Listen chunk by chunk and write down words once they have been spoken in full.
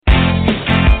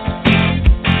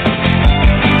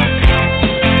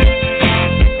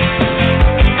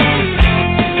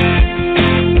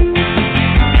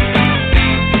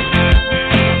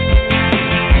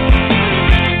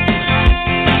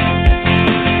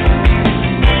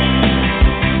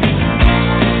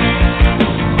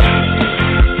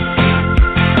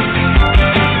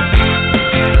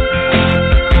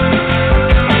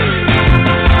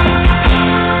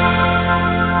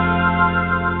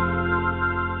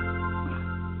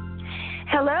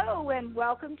Hello and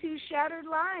welcome to Shattered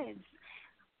Lives,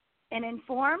 an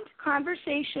informed,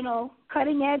 conversational,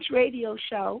 cutting-edge radio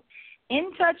show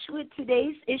in touch with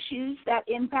today's issues that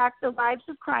impact the lives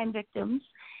of crime victims,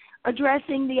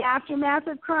 addressing the aftermath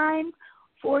of crime,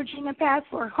 forging a path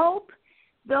for hope,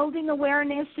 building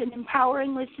awareness, and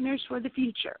empowering listeners for the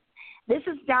future. This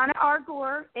is Donna R.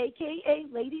 Gore, a.k.a.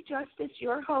 Lady Justice,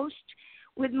 your host,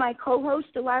 with my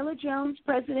co-host Delilah Jones,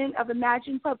 president of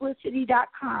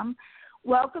ImaginePublicity.com,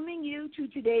 welcoming you to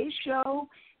today's show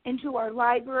and to our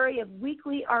library of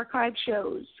weekly archive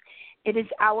shows. It is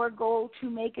our goal to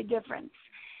make a difference.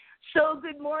 So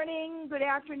good morning, good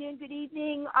afternoon, good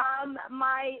evening,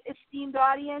 my esteemed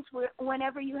audience,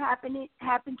 whenever you happen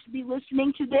to be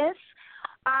listening to this.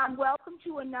 Welcome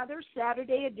to another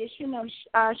Saturday edition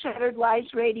of Shattered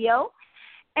Lives Radio.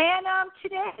 And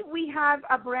today we have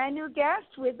a brand new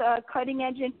guest with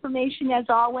cutting-edge information as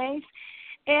always.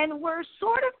 And we're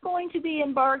sort of going to be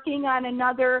embarking on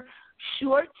another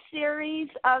short series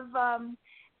of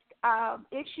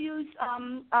issues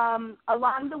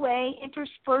along the way,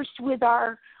 interspersed with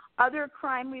our other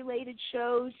crime-related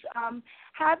shows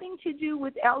having to do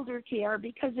with elder care,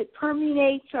 because it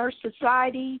permeates our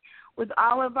society with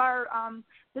all of our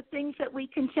the things that we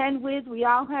contend with. We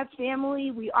all have family.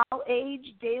 We all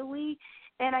age daily,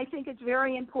 and I think it's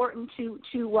very important to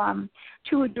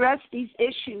address these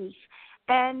issues.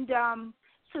 And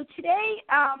so today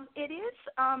it is,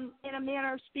 in a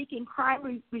manner of speaking,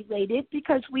 crime-related,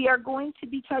 because we are going to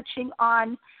be touching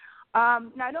on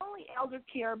not only elder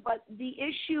care, but the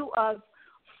issue of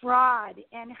fraud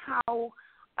and how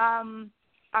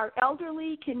our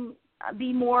elderly can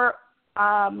be more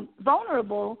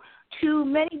vulnerable to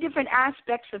many different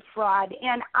aspects of fraud.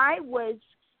 And I was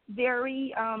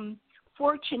very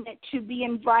fortunate to be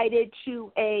invited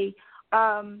to a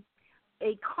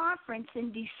conference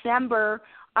in December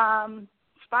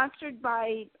sponsored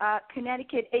by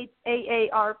Connecticut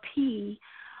AARP,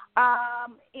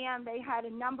 and they had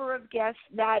a number of guests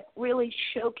that really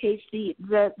showcased the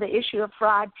issue of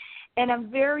fraud. And I'm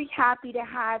very happy to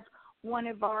have one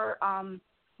of our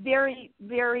very,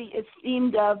 very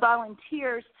esteemed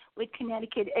volunteers with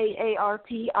Connecticut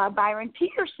AARP, Byron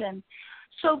Peterson.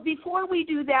 So before we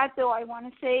do that, though, I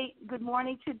want to say good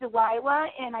morning to Delilah,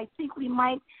 and I think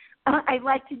I'd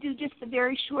like to do just a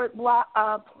very short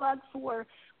plug for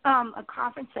a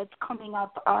conference that's coming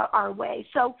up our way.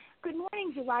 So good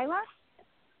morning, Delilah.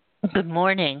 Good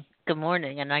morning. Good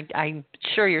morning. And I'm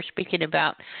sure you're speaking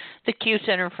about the Q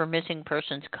Center for Missing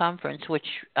Persons Conference, which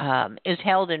is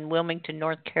held in Wilmington,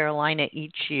 North Carolina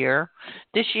each year.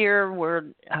 This year,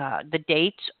 the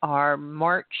dates are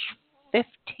March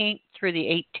 15th through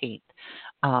the 18th.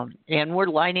 And we're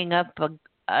lining up,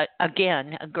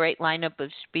 again, a great lineup of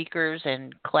speakers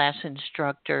and class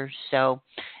instructors. So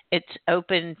it's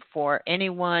open for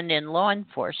anyone in law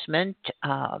enforcement,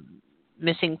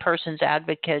 missing persons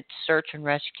advocates, search and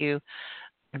rescue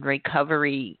and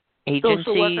recovery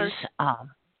agencies,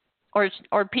 or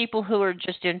people who are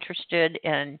just interested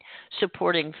in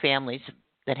supporting families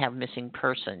that have missing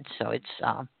persons. So it's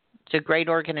a great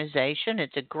organization.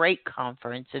 It's a great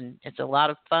conference, and it's a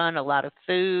lot of fun, a lot of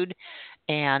food,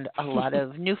 and a lot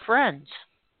of new friends.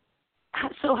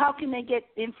 So how can they get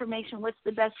information? What's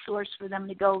the best source for them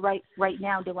to go right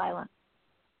now, Delilah?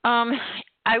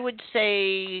 I would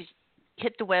say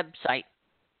hit the website.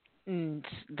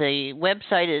 The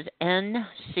website is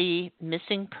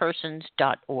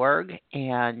ncmissingpersons.org,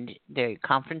 and the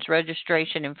conference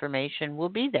registration information will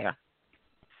be there.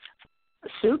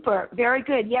 Super, very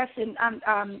good. Yes, and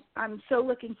I'm so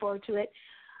looking forward to it.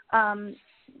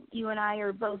 You and I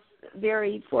are both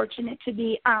very fortunate to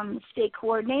be state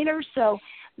coordinators, so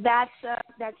that's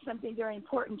something very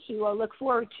important to look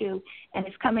forward to, and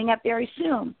it's coming up very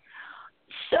soon.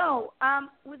 So,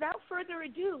 without further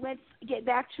ado, let's get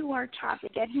back to our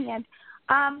topic at hand.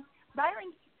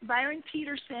 Byron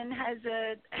Peterson has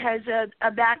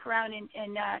a background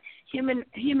in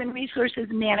human resources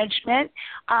management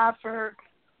for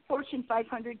Fortune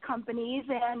 500 companies,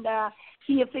 and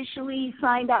he officially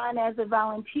signed on as a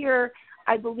volunteer,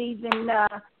 I believe, in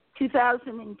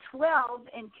 2012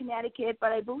 in Connecticut.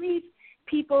 But I believe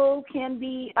people can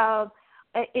be a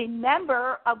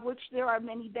member, of which there are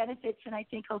many benefits, and I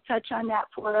think he'll touch on that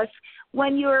for us,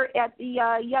 when you're at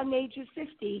the young age of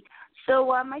 50.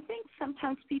 So I think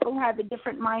sometimes people have a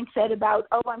different mindset about,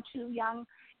 I'm too young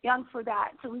for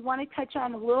that. So we want to touch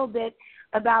on a little bit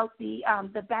about the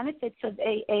benefits of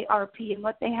AARP and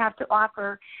what they have to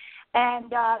offer.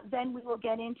 And then we will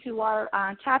get into our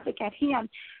topic at hand.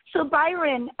 So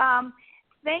Byron,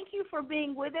 thank you for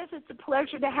being with us. It's a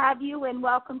pleasure to have you, and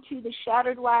welcome to the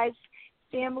Shattered Lives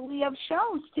family of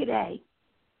shows today.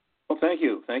 Well, thank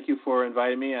you. Thank you for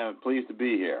inviting me. I'm pleased to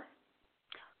be here.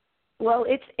 Well,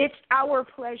 it's our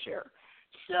pleasure.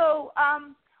 So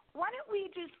why don't we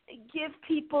just give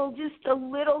people just a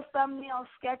little thumbnail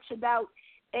sketch about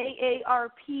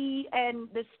AARP and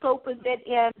the scope of it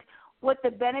and what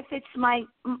the benefits might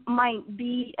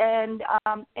be, and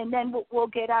then we'll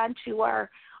get on to our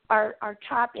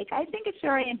topic. I think it's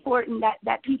very important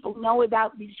that people know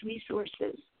about these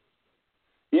resources.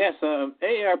 Yes,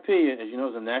 AARP, as you know,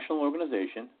 is a national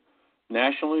organization.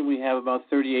 Nationally, we have about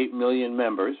 38 million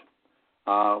members.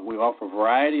 We offer a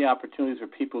variety of opportunities for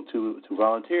people to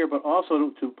volunteer, but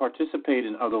also to participate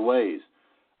in other ways.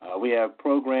 We have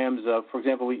programs, for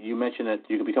example, you mentioned that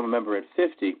you can become a member at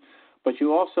 50, but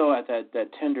you also, at that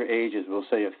tender age, as we'll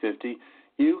say, of 50,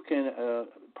 you can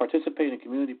participate in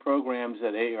community programs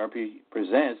that AARP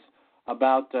presents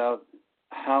about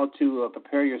how to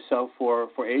prepare yourself for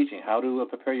aging, how to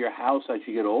prepare your house as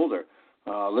you get older.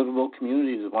 Livable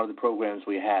Communities is one of the programs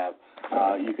we have.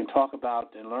 You can talk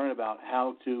about and learn about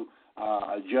how to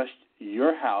adjust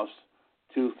your house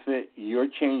to fit your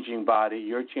changing body,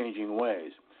 your changing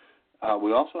ways.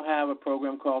 We also have a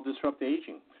program called Disrupt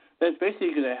Aging. That's basically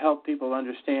going to help people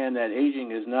understand that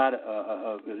aging is not,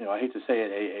 I hate to say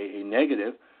it, a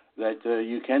negative, that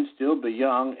you can still be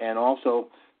young, and also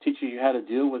teaching you how to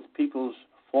deal with people's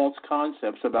false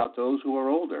concepts about those who are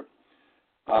older.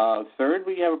 Third,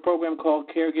 we have a program called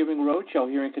Caregiving Roadshow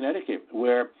here in Connecticut,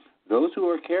 where those who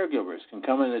are caregivers can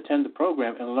come and attend the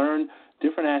program and learn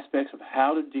different aspects of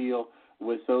how to deal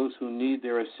with those who need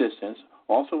their assistance,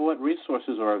 also what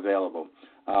resources are available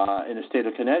in the state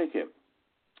of Connecticut.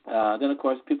 Then, of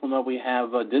course, people know we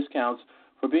have discounts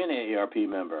for being an AARP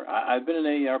member. I've been an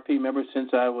AARP member since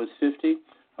I was 50.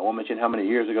 I won't mention how many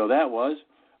years ago that was,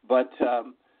 but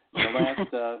the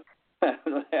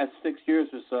last 6 years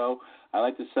or so, I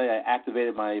like to say I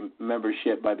activated my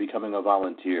membership by becoming a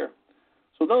volunteer.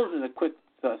 So those are the quick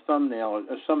thumbnail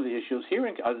of some of the issues here,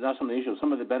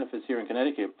 some of the benefits here in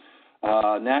Connecticut,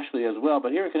 nationally as well.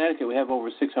 But here in Connecticut, we have over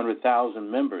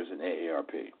 600,000 members in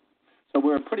AARP. So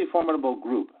we're a pretty formidable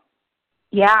group.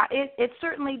 Yeah, it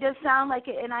certainly does sound like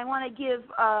it. And I want to give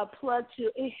a plug to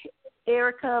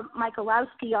Erica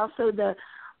Michalowski, also the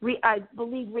I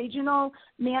believe regional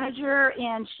manager,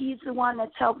 and she's the one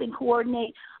that's helping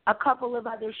coordinate a couple of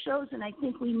other shows. And I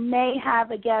think we may have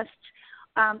a guest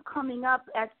coming up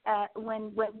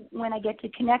when I get to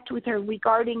connect with her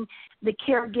regarding the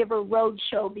Caregiver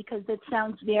Roadshow, because that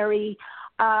sounds very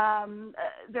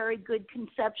very good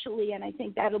conceptually, and I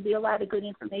think that'll be a lot of good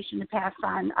information to pass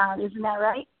on. Isn't that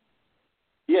right?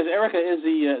 Yes, Erica is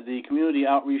the Community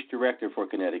Outreach Director for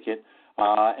Connecticut.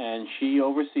 And she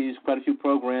oversees quite a few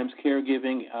programs,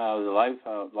 caregiving,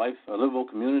 the Livable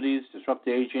Communities, Disrupt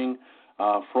Aging,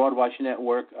 Fraud Watch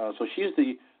Network. So she's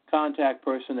the contact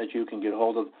person that you can get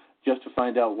hold of just to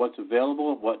find out what's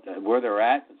available, where they're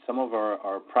at. Some of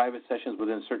our private sessions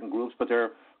within certain groups, but there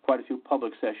are quite a few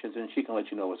public sessions, and she can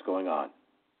let you know what's going on.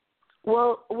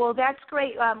 Well, that's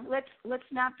great. Let's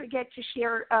not forget to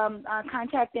share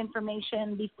contact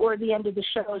information before the end of the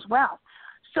show as well.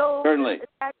 So certainly.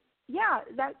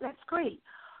 That's great.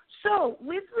 So,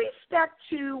 with respect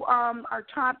to our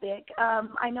topic,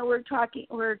 I know we're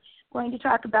going to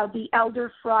talk about the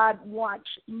Elder Fraud Watch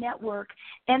Network,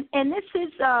 and this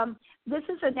is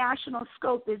a national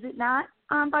scope, is it not,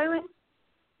 Byron?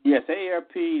 Yes,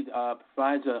 AARP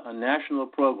provides a national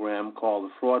program called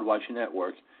the Fraud Watch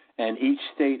Network, and each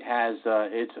state has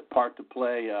its part to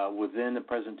play within the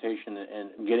presentation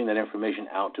and getting that information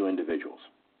out to individuals.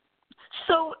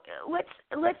 So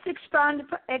let's expound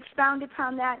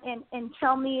upon that and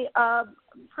tell me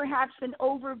perhaps an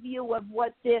overview of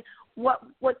what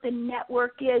the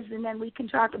network is, and then we can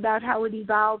talk about how it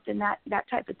evolved and that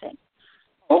type of thing.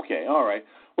 Okay, all right.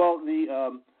 Well,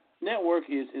 the network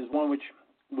is one which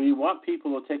we want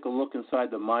people to take a look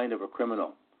inside the mind of a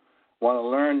criminal, want to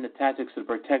learn the tactics to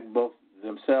protect both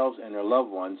themselves and their loved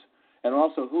ones, and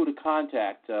also who to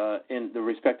contact in the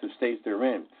respective states they're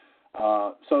in.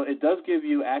 So it does give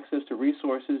you access to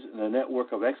resources and a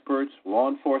network of experts, law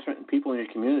enforcement, and people in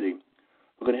your community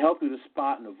who can help you to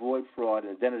spot and avoid fraud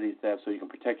and identity theft so you can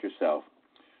protect yourself.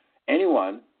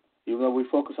 Anyone, even though we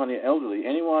focus on the elderly,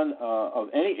 anyone of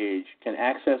any age can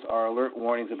access our alert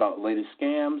warnings about latest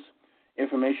scams,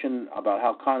 information about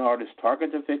how con artists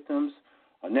target the victims,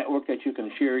 a network that you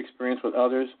can share experience with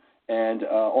others, and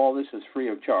all this is free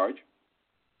of charge.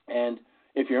 And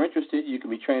if you're interested, you can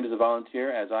be trained as a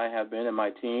volunteer, as I have been and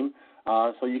my team,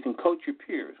 so you can coach your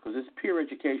peers, because it's peer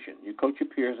education. You coach your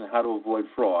peers on how to avoid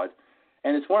fraud,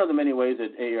 And it's one of the many ways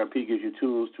that AARP gives you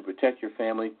tools to protect your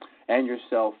family and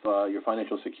yourself, your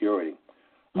financial security.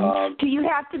 Do you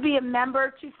have to be a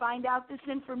member to find out this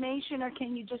information, or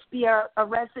can you just be a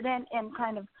resident and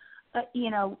kind of,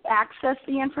 access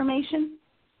the information?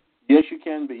 Yes, you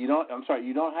can, but you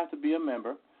don't have to be a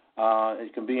member.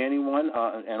 It can be anyone,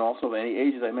 and also any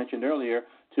age, as I mentioned earlier,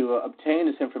 to obtain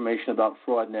this information about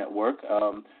Fraud Network.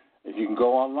 If you can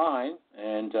go online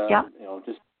and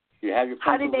just you have your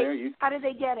pencil there. How do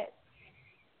they get it?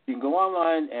 You can go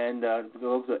online and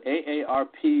go to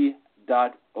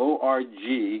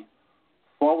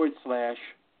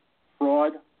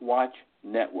AARP.org/Fraud Watch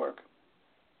Network.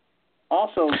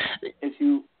 Also,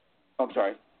 I'm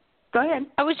sorry. Go ahead.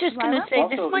 I was just going to say,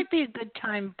 also, this might be a good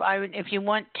time, Byron, if you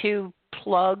want to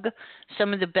plug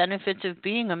some of the benefits of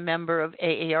being a member of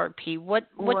AARP. What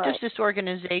does this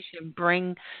organization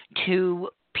bring to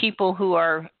people who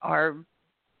are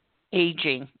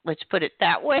aging? Let's put it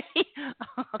that way,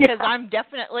 because I'm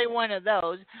definitely one of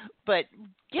those. But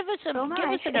give us an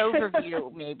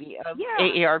overview, maybe, of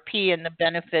AARP and the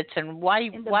benefits and why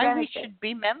we should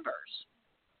be members.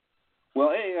 Well,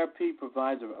 AARP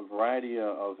provides a variety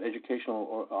of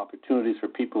educational opportunities for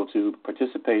people to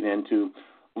participate in, to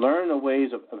learn the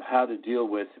ways of how to deal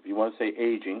with, if you want to say,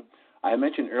 aging. I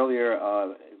mentioned earlier,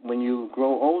 when you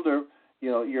grow older,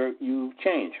 you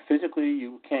change. Physically,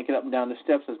 you can't get up and down the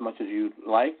steps as much as you'd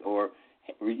like, or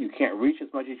you can't reach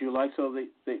as much as you like, so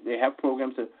they have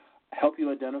programs to help you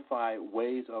identify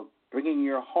ways of bringing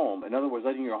your home, in other words,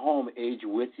 letting your home age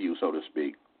with you, so to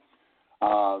speak.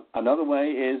 Another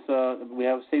way is we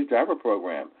have a safe driver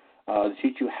program to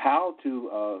teach you how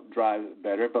to drive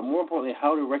better, but more importantly,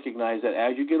 how to recognize that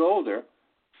as you get older,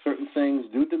 certain things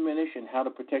do diminish, and how to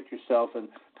protect yourself and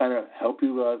kind of help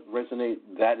you resonate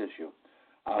that issue.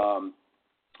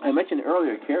 I mentioned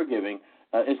earlier caregiving.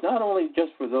 It's not only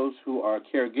just for those who are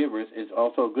caregivers, it's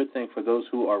also a good thing for those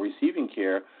who are receiving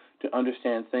care to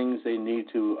understand things they need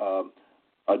to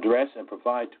address and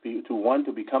provide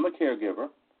to become a caregiver,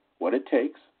 what it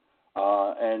takes,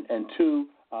 and two,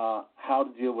 how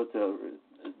to deal with the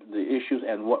issues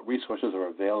and what resources are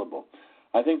available.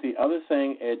 I think the other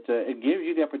thing, it gives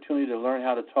you the opportunity to learn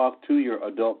how to talk to your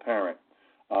adult parent,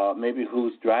 maybe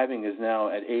whose driving is now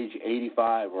at age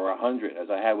 85 or 100, as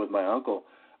I had with my uncle,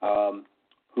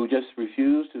 who just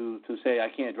refused to say, I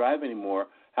can't drive anymore.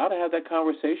 How to have that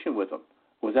conversation with him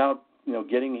without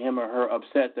getting him or her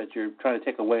upset that you're trying to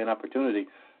take away an opportunity.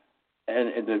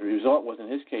 And the result was, in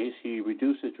his case, he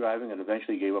reduced his driving and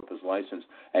eventually gave up his license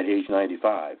at age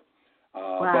 95.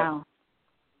 Wow.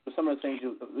 But some of the things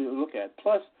you look at.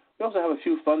 Plus, we also have a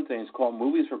few fun things called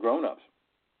Movies for Grown-Ups.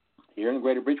 Here in the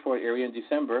greater Bridgeport area in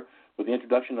December, with the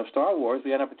introduction of Star Wars,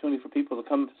 we had an opportunity for people to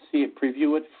come see it,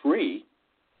 preview it free,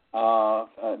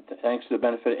 thanks to the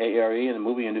benefit AARE and the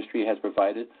movie industry has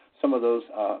provided. Some of those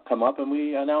come up, and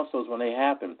we announce those when they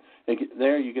happen.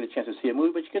 There you get a chance to see a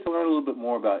movie, but you get to learn a little bit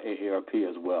more about AARP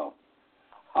as well.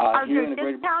 Are there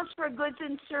discounts for goods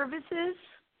and services?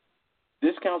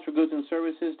 Discounts for goods and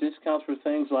services, discounts for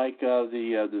things like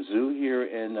the zoo here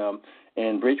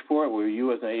in Bridgeport, where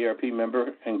you as an AARP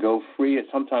member can go free.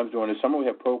 Sometimes during the summer we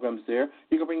have programs there.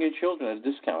 You can bring your children at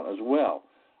a discount as well.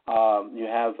 You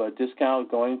have a discount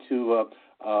going to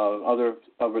other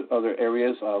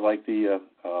areas like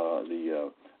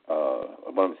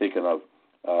what I'm thinking of.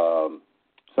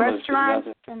 Restaurants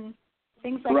and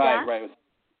things like that? Right.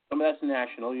 Some of that's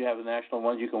national. You have the national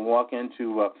ones. You can walk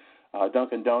into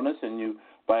Dunkin' Donuts and you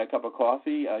buy a cup of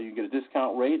coffee. You get a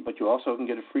discount rate, but you also can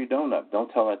get a free donut. Don't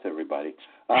tell that to everybody.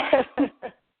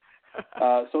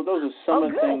 So those are some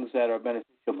of the things that are beneficial,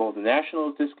 both the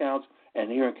national discounts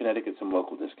and here in Connecticut, some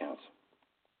local discounts.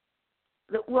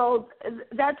 Well,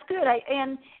 that's good.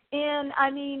 And I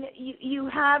mean, you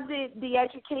have the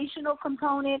educational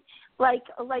component, like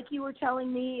you were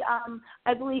telling me.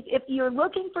 I believe if you're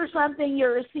looking for something,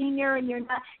 you're a senior and you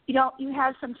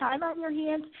have some time on your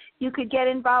hands, you could get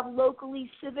involved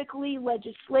locally, civically,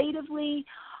 legislatively,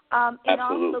 and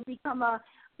also become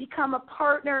a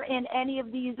partner in any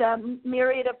of these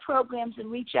myriad of programs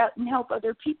and reach out and help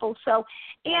other people. So,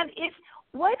 and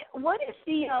what is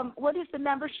the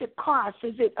membership cost?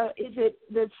 Is it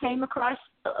the same across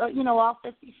all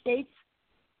 50 states?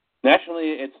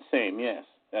 Nationally, it's the same. Yes,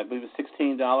 I believe it's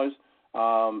 $16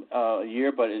 a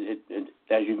year, but it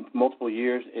as you multiple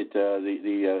years,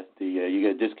 you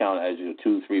get a discount as you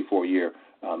 2, 3, 4 year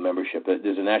membership.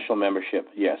 There's a national membership.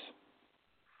 Yes.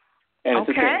 And it's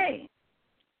the same.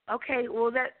 Okay,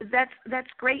 well that's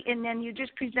great, and then you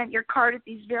just present your card at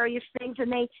these various things, and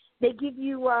they give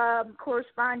you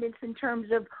correspondence in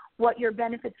terms of what your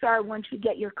benefits are once you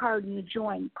get your card and you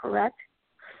join, correct?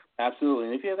 Absolutely.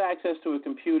 And if you have access to a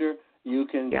computer, you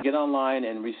can get online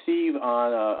and receive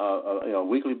on a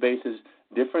weekly basis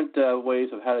different ways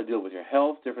of how to deal with your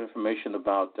health, different information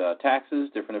about taxes,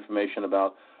 different information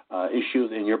about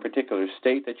issues in your particular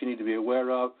state that you need to be aware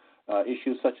of,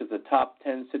 issues such as the top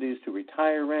 10 cities to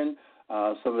retire in,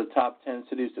 some of the top 10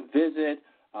 cities to visit.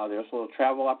 There's also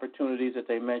travel opportunities that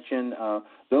they mention.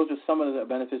 Those are some of the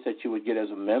benefits that you would get as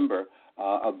a member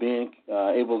of being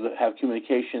able to have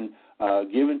communication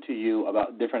given to you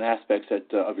about different aspects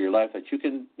of your life that you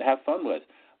can have fun with.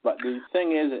 But the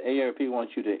thing is that AARP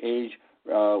wants you to age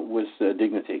with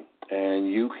dignity, and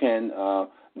you can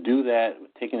do that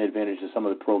taking advantage of some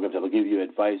of the programs that will give you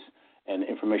advice and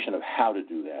information of how to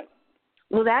do that.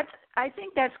 Well, I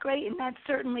think that's great, and that's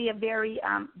certainly a very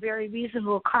very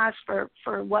reasonable cost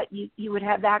for what you would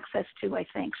have access to, I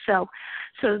think. So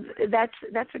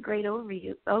that's a great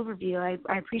overview.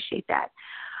 I appreciate that.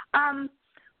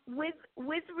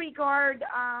 With regard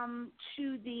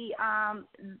to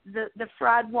the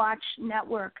Fraud Watch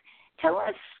Network, tell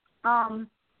us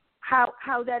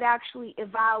how that actually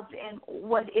evolved and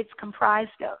what it's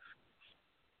comprised of.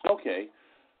 Okay.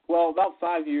 Well, about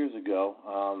 5 years ago,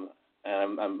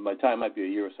 and my time might be a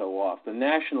year or so off, the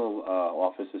national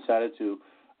office decided to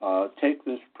take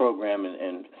this program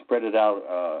and spread it out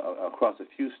across a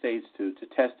few states to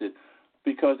test it,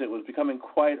 because it was becoming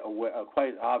quite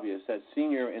obvious that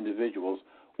senior individuals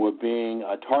were being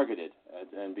targeted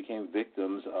and became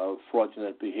victims of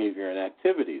fraudulent behavior and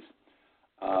activities.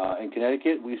 In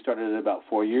Connecticut, we started it about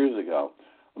 4 years ago.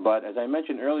 But as I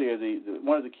mentioned earlier,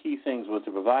 one of the key things was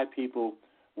to provide people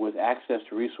with access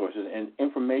to resources and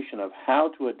information of how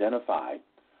to identify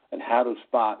and how to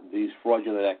spot these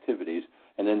fraudulent activities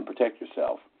and then protect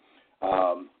yourself.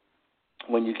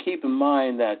 When you keep in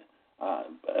mind that,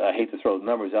 I hate to throw the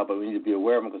numbers out, but we need to be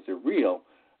aware of them because they're real,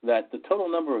 that the total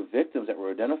number of victims that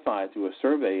were identified through a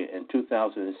survey in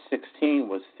 2016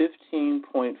 was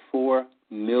 15.4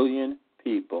 million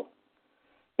people.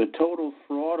 The total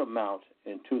fraud amount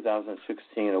in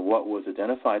 2016 of what was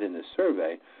identified in this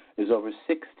survey is over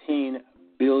 $16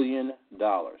 billion.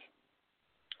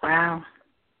 Wow.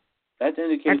 That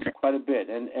indicates quite a bit.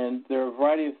 And there are a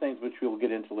variety of things which we'll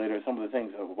get into later, some of the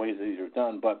things, ways that these are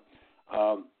done. But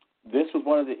this was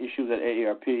one of the issues at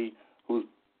AARP, whose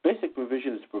basic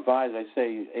provision is to provide, as I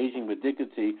say, aging with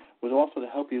dignity, was also to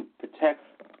help you protect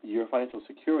your financial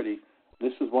security.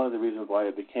 This was one of the reasons why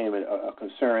it became a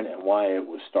concern and why it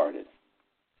was started.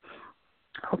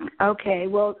 Okay.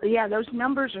 Well, yeah, those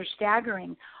numbers are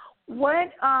staggering.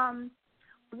 Which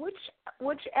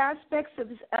aspects of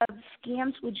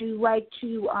scams would you like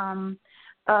to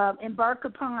embark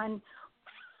upon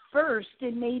first?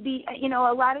 And maybe, a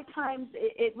lot of times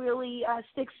it really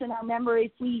sticks in our memory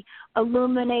if we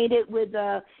illuminate it with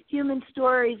human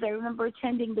stories. I remember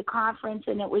attending the conference,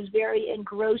 and it was very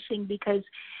engrossing because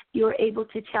you were able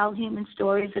to tell human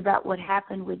stories about what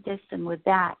happened with this and with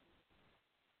that.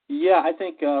 Yeah, I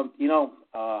think,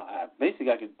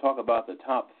 basically I could talk about the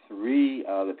top three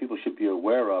that people should be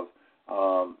aware of.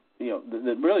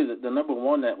 The number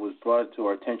one that was brought to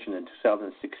our attention in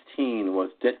 2016 was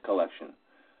debt collection,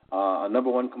 a number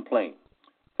one complaint,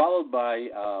 followed by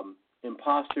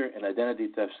imposter and identity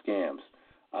theft scams.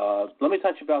 Let me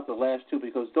touch about the last two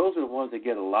because those are the ones that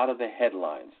get a lot of the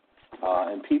headlines,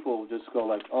 and people just go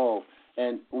like, oh,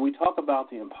 and when we talk about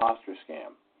the imposter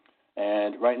scam,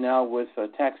 and right now with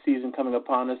tax season coming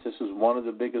upon us, this is one of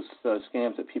the biggest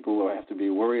scams that people will have to be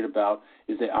worried about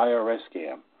is the IRS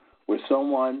scam, where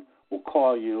someone will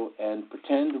call you and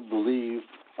pretend to believe,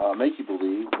 make you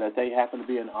believe that they happen to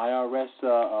be an IRS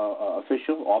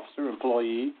official, officer,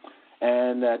 employee,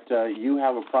 and that you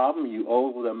have a problem, you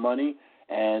owe them money,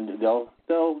 and they'll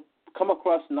come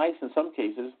across nice in some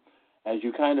cases as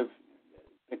you kind of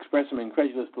express some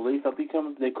incredulous belief.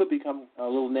 They could become a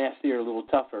little nastier, a little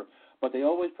tougher, but they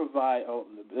always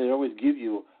give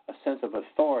you a sense of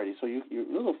authority, so you're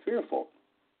a little fearful.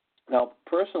 Now,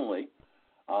 personally,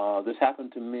 this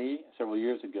happened to me several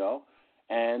years ago,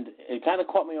 and it kind of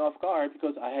caught me off guard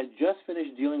because I had just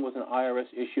finished dealing with an IRS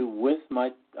issue with my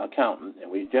accountant,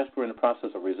 and we just were in the process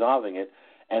of resolving it,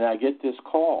 and I get this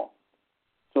call.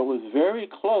 So it was very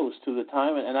close to the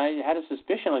time, and I had a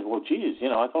suspicion, like, well, geez,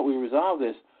 I thought we resolved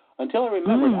this, until I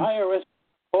remembered IRS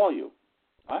will call you.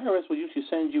 IRS will usually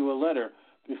send you a letter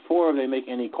before they make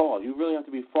any call. You really have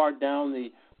to be far down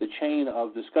the chain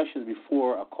of discussions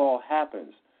before a call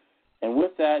happens. And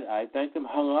with that, I thanked them,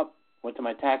 hung up, went to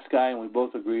my tax guy, and we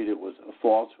both agreed it was a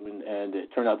false, and it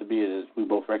turned out to be, as we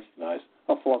both recognized,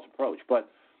 a false approach. But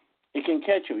it can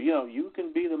catch you. You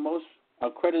can be the most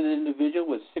accredited individual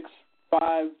with 6,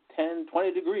 5, 10,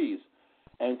 20 degrees,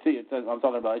 and figure, I'm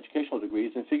talking about educational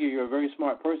degrees, and figure you're a very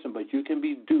smart person, but you can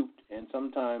be duped and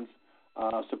sometimes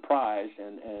surprised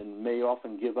and may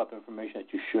often give up information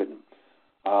that you shouldn't.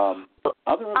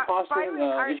 Other imposter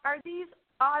are these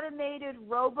automated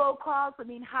robocalls? I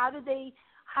mean, how does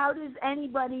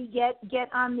anybody get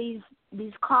on these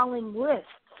calling lists?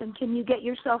 And can you get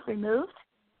yourself removed?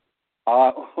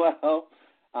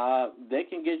 They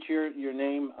can get your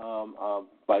name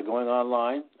by going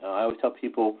online. I always tell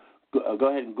people, go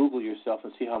ahead and Google yourself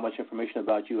and see how much information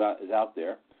about you is out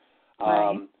there.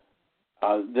 Right.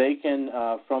 They can,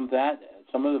 from that,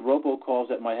 some of the robocalls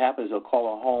that might happen is they'll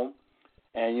call a home,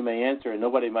 and you may answer, and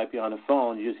nobody might be on the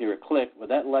phone. You just hear a click, but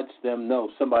that lets them know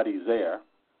somebody's there,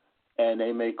 and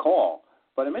they may call.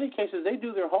 But in many cases, they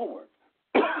do their homework.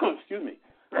 Excuse me.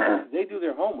 They do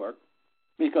their homework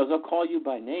because they'll call you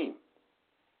by name.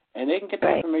 And they can get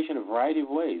that information a variety of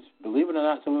ways. Believe it or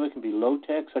not, some of it can be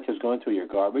low-tech, such as going through your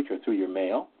garbage or through your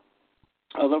mail.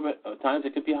 Other times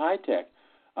it could be high-tech,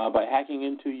 by hacking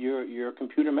into your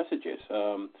computer messages.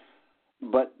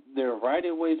 But there are a variety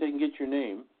of ways they can get your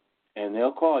name, and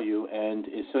they'll call you, and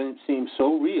it seems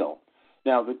so real.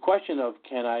 Now, the question of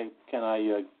can I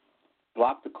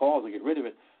block the calls or get rid of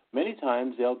it, many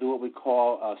times they'll do what we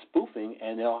call spoofing,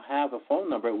 and they'll have a phone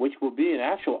number which will be an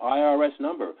actual IRS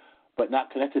number, but not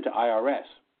connected to IRS.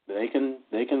 They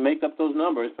can make up those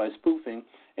numbers by spoofing,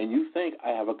 and you think I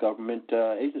have a government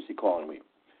agency calling me.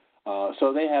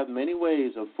 So they have many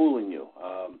ways of fooling you.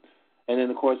 And then,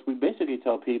 of course, we basically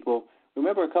tell people,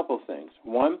 remember a couple of things.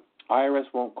 One, IRS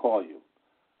won't call you.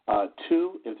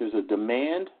 Two, if there's a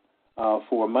demand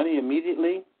for money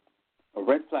immediately, a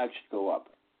red flag should go up,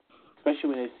 especially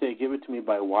when they say give it to me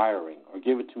by wiring or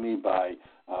give it to me by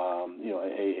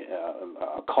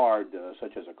a card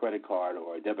such as a credit card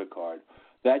or a debit card.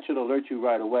 That should alert you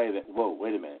right away that, whoa,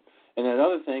 wait a minute. And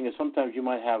another thing is sometimes you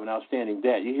might have an outstanding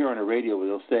debt. You hear on the radio where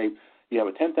they'll say you have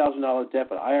a $10,000 debt,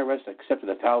 but IRS accepted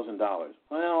 $1,000.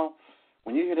 Well,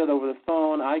 when you hear that over the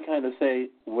phone, I kind of say,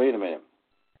 wait a minute.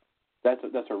 That's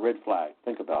a red flag.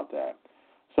 Think about that.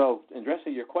 So,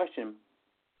 addressing your question,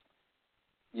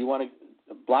 you want to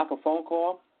block a phone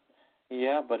call?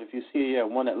 Yeah, but if you see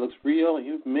one that looks real,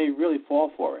 you may really fall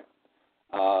for it.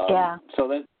 So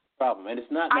that's the problem. And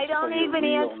it's not necessarily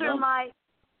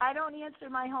I don't answer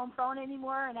my home phone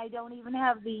anymore, and I don't even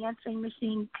have the answering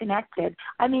machine connected.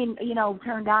 I mean,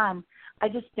 turned on. I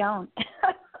just don't.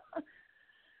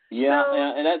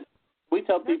 And that we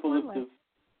tell people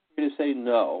to say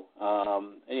no.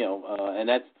 And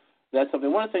that's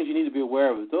something. One of the things you need to be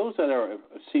aware of is those that are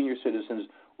senior citizens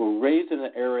were raised in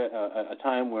an era, a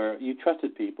time where you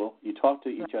trusted people, you talked to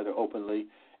each other openly,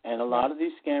 and a lot of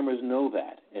these scammers know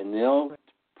that, and they'll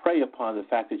prey upon the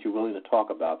fact that you're willing to talk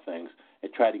about things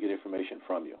and try to get information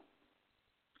from you.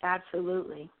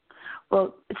 Absolutely.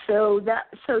 Well, so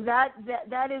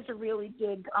that is a really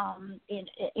big,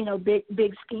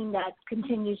 big scheme that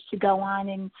continues to go on,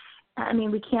 and I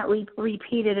mean we can't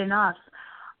repeat it enough.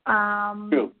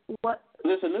 True.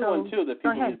 There's a new one too that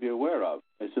people need to be aware of.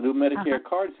 It's a new Medicare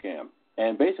card scam,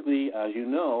 and basically, as you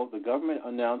know, the government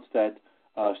announced that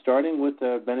starting with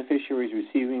the beneficiaries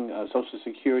receiving Social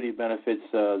Security benefits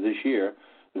this year,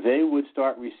 they would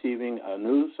start receiving a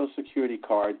new Social Security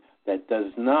card that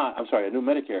does not, a new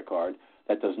Medicare card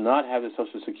that does not have the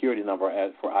Social Security number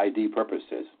for ID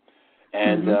purposes.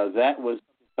 And that was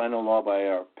signed into law by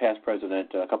our past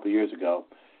president a couple of years ago.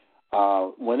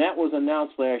 When that was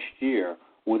announced last year,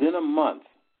 within a month,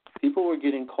 people were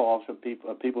getting calls from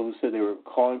people who said they were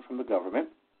calling from the government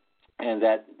and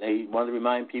that they wanted to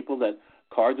remind people that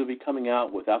cards would be coming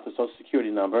out without the Social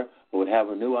Security number, but would have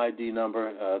a new ID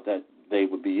number that they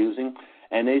would be using.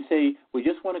 And they say, we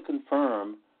just want to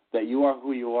confirm that you are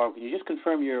who you are. Can you just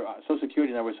confirm your Social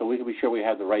Security number so we can be sure we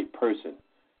have the right person?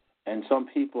 And some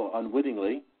people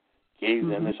unwittingly gave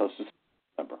them the Social Security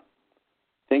number,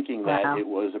 thinking that it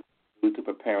was due to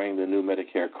preparing the new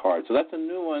Medicare card. So that's a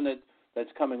new one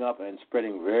that's coming up and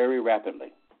spreading very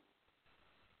rapidly.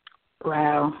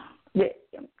 Wow.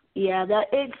 Yeah, that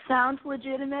it sounds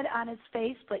legitimate on its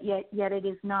face, but yet it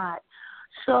is not.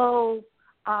 So,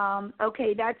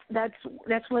 okay,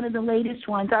 that's one of the latest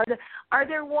ones. Are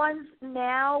there ones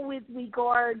now with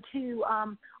regard to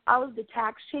all of the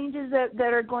tax changes that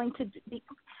are going to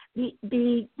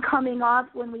be coming off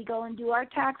when we go and do our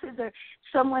taxes? Or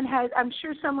I'm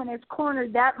sure someone has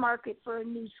cornered that market for a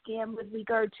new scam with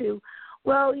regard to,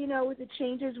 well, with the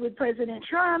changes with President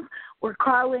Trump, we're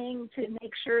calling to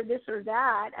make sure this or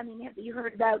that. I mean, have you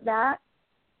heard about that?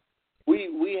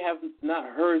 We have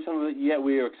not heard some of it yet.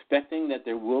 We are expecting that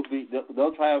there will be.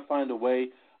 They'll try to find a way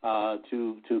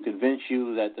to convince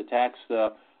you that the tax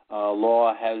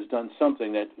law has done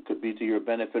something that could be to your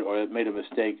benefit or made a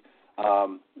mistake.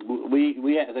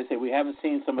 We, as I say, we haven't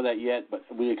seen some of that yet, but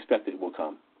we expect it will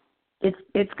come.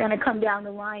 It's going to come down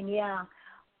the line, yeah.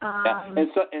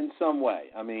 In some way.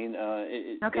 I mean,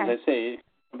 okay. As I say,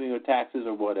 something with taxes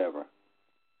or whatever.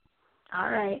 All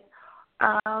right.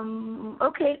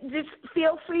 Okay, just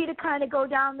feel free to kind of go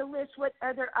down the list. What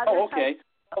are there other okay. types?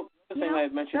 The other thing I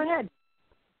had mentioned. Go ahead.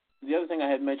 The other thing I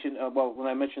had mentioned, when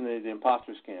I mentioned the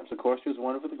imposter scams, of course, there's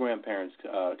one for the grandparents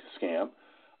scam.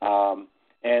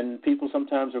 And people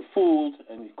sometimes are fooled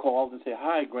and call and say,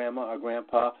 "Hi, Grandma or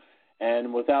Grandpa,"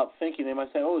 and without thinking, they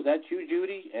might say, "Oh, is that you,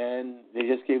 Judy?" And they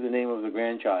just gave the name of the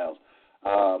grandchild.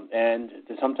 And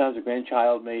sometimes the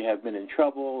grandchild may have been in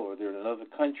trouble or they're in another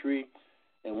country.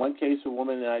 In one case, a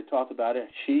woman, and I talked about it,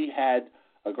 she had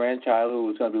a grandchild who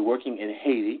was going to be working in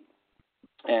Haiti,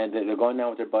 and they're going down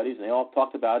with their buddies, and they all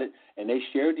talked about it, and they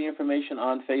shared the information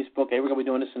on Facebook. Hey, we're going to be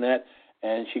doing this and that.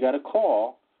 And she got a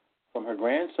call from her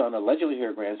grandson, allegedly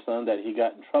her grandson, that he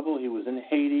got in trouble. He was in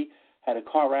Haiti, had a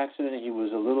car accident. He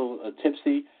was a little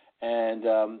tipsy,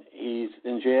 and he's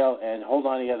in jail. And hold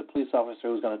on, he had a police officer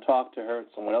who was going to talk to her.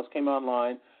 Someone else came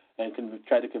online and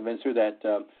tried to convince her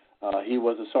that he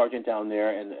was a sergeant down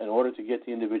there, and in order to get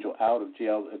the individual out of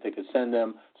jail, if they could send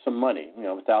them some money,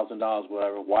 $1,000,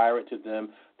 whatever, wire it to them,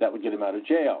 that would get him out of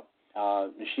jail.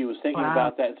 She was thinking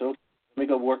about that, so let me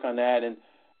go work on that. And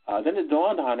then it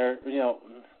dawned on her,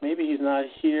 maybe he's not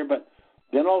here, but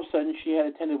then all of a sudden she had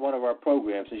attended one of our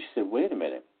programs, and she said, wait a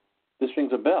minute, this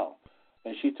rings a bell.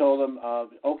 And she told them,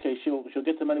 okay, she'll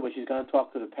get the money, but she's going to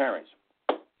talk to the parents.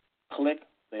 Click,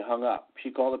 they hung up.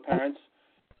 She called the parents.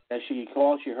 As she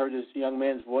called, she heard this young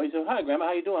man's voice. He said, "Hi, Grandma,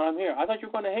 how you doing? I'm here. I thought you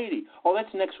were going to Haiti." "Oh,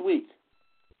 that's next week."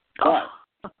 But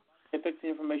they picked the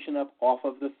information up off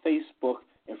of the Facebook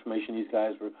information these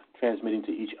guys were transmitting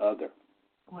to each other.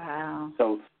 Wow.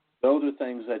 So those are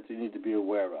things that you need to be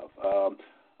aware of.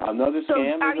 Another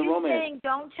scam is a romance. Are you saying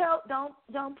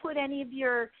don't put any of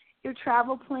your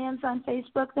travel plans on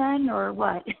Facebook then, or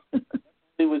what?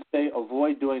 They would say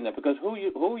avoid doing that, because who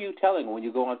are you telling when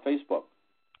you go on Facebook?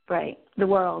 Right, the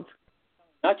world.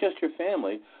 Not just your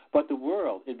family, but the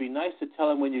world. It'd be nice to tell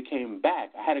them when you came back,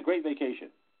 I had a great vacation,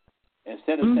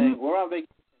 instead of saying, we're on vacation.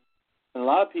 And a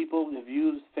lot of people have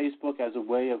used Facebook as a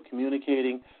way of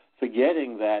communicating,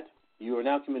 forgetting that you are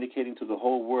now communicating to the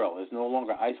whole world. It's no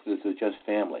longer isolated to just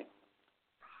family.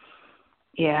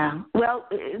 Yeah. Well,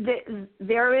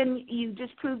 therein you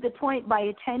just proved the point by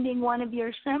attending one of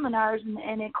your seminars,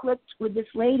 and it clicked with this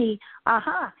lady.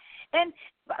 And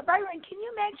Byron, can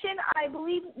you mention, I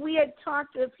believe we had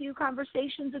talked a few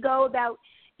conversations ago about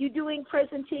you doing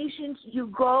presentations. You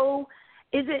go,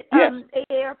 is it yes.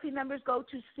 AARP members go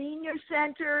to senior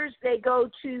centers, they go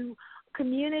to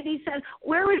community centers.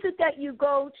 Where is it that you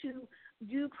go to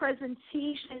do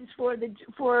presentations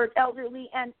for elderly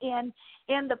and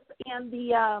the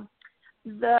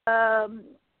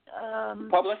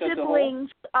siblings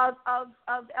of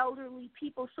elderly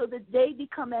people, so that they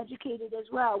become educated as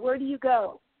well? Where do you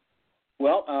go?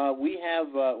 Well, we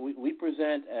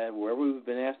present wherever we've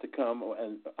been asked to come,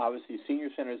 and obviously senior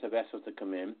centers have asked us to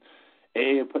come in.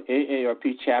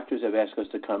 AARP chapters have asked us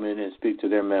to come in and speak to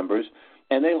their members,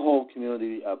 and they hold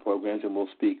community programs, and we'll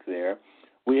speak there.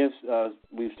 We've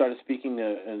started speaking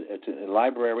to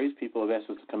libraries. People have asked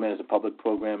us to come in as a public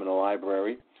program in a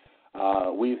library.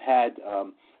 We've had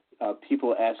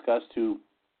people ask us to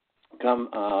come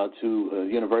to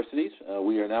universities.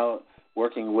 We are now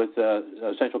working with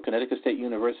Central Connecticut State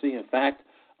University. In fact,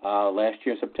 last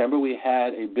year in September, we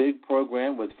had a big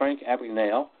program with Frank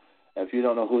Abagnale. If you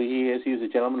don't know who he is, he's a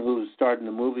gentleman who starred in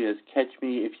the movie as Catch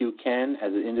Me If You Can,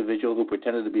 as an individual who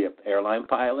pretended to be an airline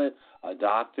pilot, a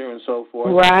doctor, and so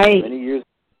forth. Right. Many years.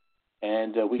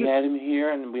 And we had him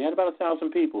here, and we had about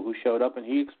 1,000 people who showed up, and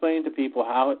he explained to people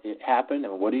how it happened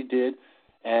and what he did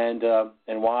and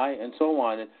why and so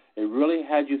on. And it really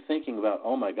had you thinking about,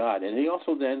 oh, my God. And he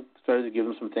also then started to give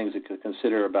them some things to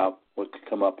consider about what could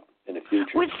come up in the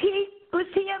future. Was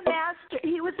he a master?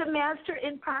 He was a master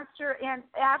imposter, and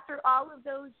after all of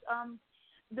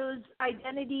those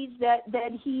identities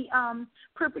that he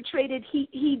perpetrated,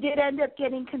 he did end up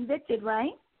getting convicted,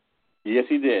 right? Yes,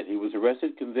 he did. He was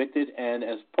arrested, convicted, and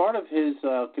as part of his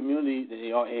community,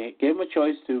 he gave him a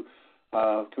choice to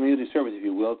community service, if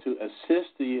you will, to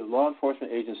assist the law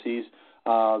enforcement agencies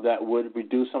that would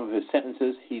reduce some of his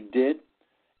sentences. He did,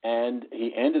 and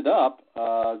he ended up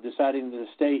deciding to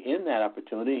stay in that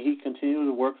opportunity. He continued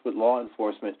to work with law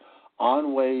enforcement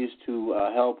on ways to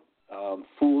help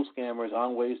fool scammers,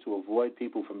 on ways to avoid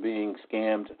people from being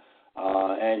scammed,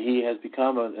 and he has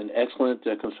become an excellent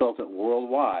consultant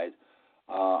worldwide.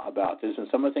 about this, and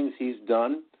some of the things he's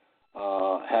done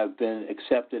have been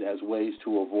accepted as ways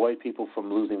to avoid people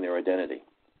from losing their identity.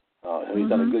 He's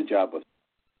done a good job with it.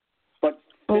 But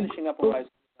finishing up with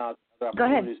other opportunities, go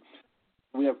ahead.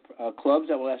 We have clubs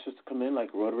that will ask us to come in,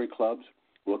 like Rotary clubs.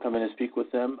 We'll come in and speak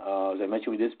with them. As I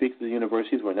mentioned, we did speak to the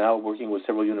universities. We're now working with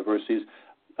several universities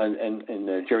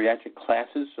in geriatric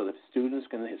classes so that students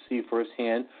can see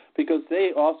firsthand, because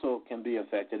they also can be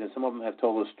affected, and some of them have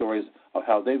told us stories of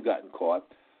how they've gotten caught.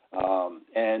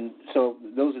 And so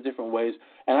those are different ways.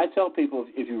 And I tell people,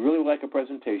 if you really like a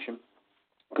presentation,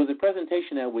 because the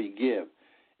presentation that we give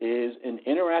is an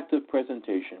interactive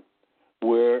presentation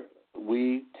where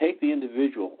we take the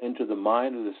individual into the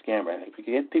mind of the scammer. If we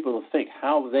can get people to think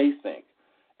how they think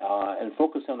and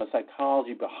focus on the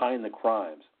psychology behind the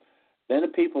crimes, then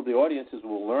the audiences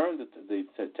will learn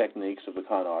the techniques of the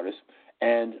con artists,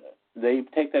 and they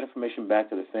take that information back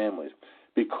to the families.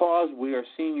 Because we are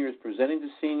seniors presenting to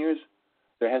seniors,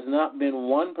 there has not been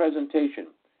one presentation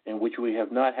in which we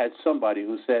have not had somebody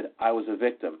who said, I was a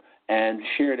victim, and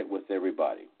shared it with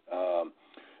everybody.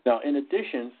 Now, in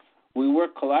addition, we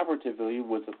work collaboratively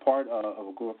with a part of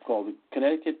a group called the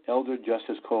Connecticut Elder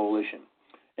Justice Coalition.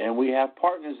 And we have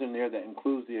partners in there that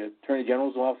include the Attorney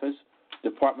General's Office,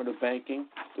 Department of Banking,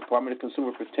 Department of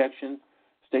Consumer Protection,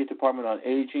 State Department on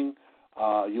Aging,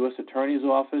 U.S. Attorney's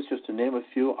Office, just to name a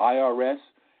few, IRS.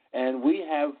 And we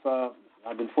have,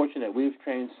 I've been fortunate, we've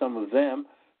trained some of them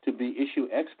to be issue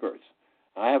experts.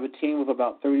 I have a team of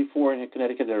about 34 in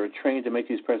Connecticut that are trained to make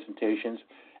these presentations,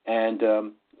 and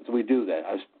so we do that.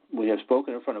 We have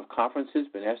spoken in front of conferences,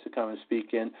 been asked to come and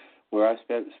speak in, where I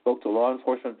spoke to law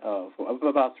enforcement,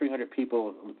 about 300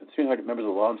 people, 300 members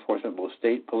of law enforcement, both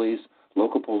state police,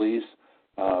 local police,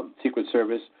 Secret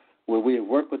Service, where we have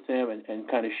worked with them and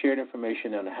kind of shared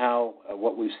information on how,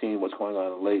 what we've seen, what's going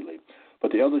on lately.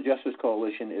 But the Elder Justice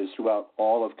Coalition is throughout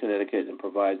all of Connecticut and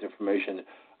provides information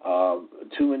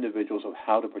to individuals of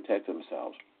how to protect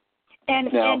themselves. And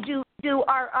do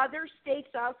our other states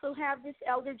also have this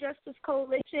Elder Justice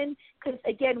Coalition? Because,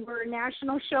 again, we're a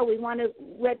national show. We want to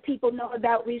let people know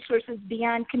about resources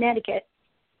beyond Connecticut.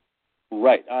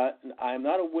 Right. I'm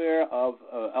not aware of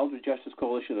Elder Justice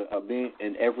Coalition being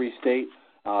in every state.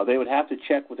 They would have to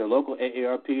check with their local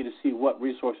AARP to see what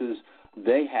resources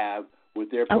they have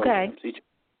with their programs. Okay. Each is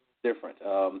different.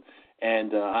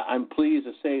 And I'm pleased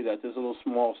to say that this little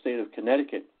small state of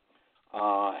Connecticut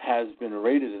has been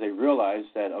rated, as they realize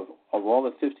that of all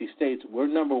the 50 states, we're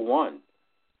number one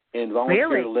in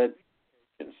volunteer-led.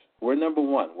 Really? We're number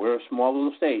one. We're a small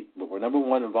little state, but we're number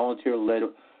one in volunteer-led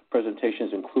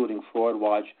presentations, including Fraud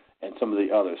Watch and some of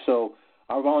the others. So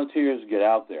our volunteers get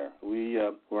out there.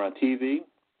 We're on TV.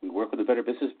 We work with the Better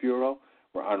Business Bureau.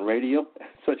 We're on radio,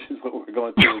 such as what we're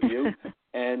going through with you.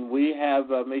 And we have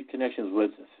made connections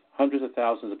with hundreds of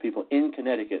thousands of people in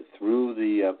Connecticut through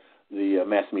the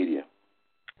mass media.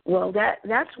 Well,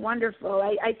 that's wonderful.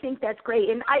 I think that's great.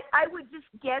 And I would just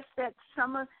guess that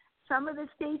some of the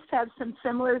states have some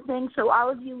similar things. So all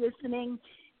of you listening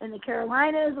in the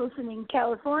Carolinas, listening in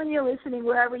California, listening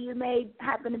wherever you may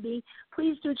happen to be,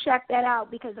 please do check that out,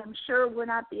 because I'm sure we're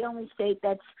not the only state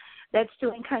that's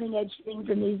doing cutting-edge things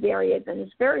in these areas, and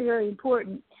it's very, very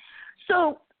important.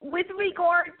 So with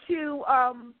regard to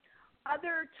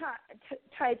other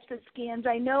types of scams,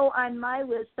 I know on my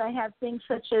list I have things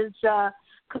such as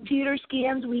computer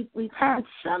scams. We've had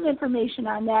some information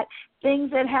on that,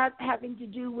 things that having to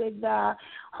do with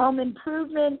home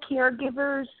improvement,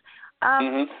 caregivers.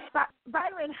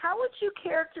 Byron, how would you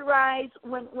characterize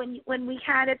when we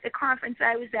had at the conference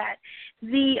I was at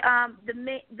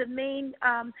the main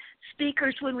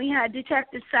speakers, when we had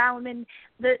Detective Solomon,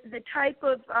 the type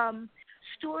of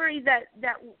story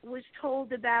that was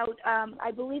told about,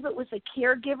 I believe it was a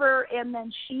caregiver, and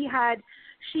then she had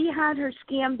her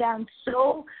scam down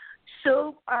so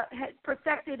had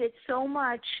perfected it so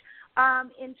much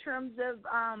in terms of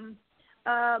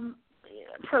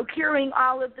procuring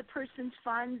all of the person's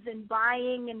funds and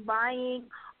buying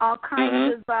all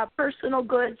kinds of personal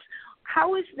goods.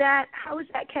 How is that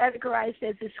categorized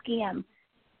as a scam?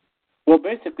 Well,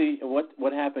 basically,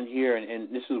 what happened here,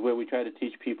 and this is where we try to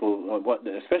teach people,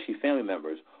 especially family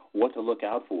members, what to look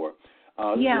out for.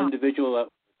 An individual,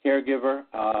 caregiver,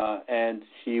 and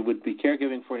she would be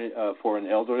caregiving for an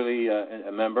elderly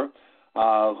member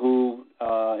who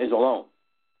is alone.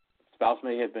 Spouse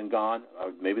may have been gone,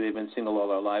 or maybe they've been single all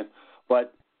their life,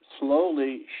 but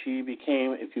slowly she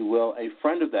became, if you will, a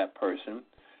friend of that person,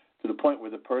 to the point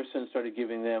where the person started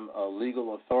giving them a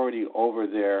legal authority over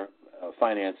their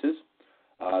finances,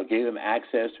 gave them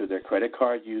access to their credit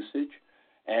card usage,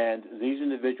 and these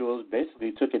individuals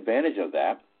basically took advantage of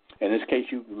that. In this case,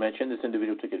 you mentioned this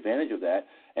individual took advantage of that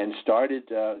and started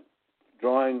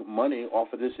drawing money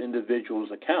off of this individual's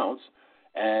accounts,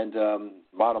 and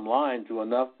bottom line, drew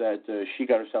enough that she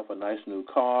got herself a nice new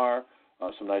car,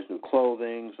 some nice new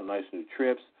clothing, some nice new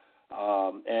trips,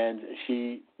 and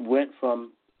she went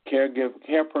from care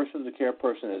person to care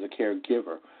person as a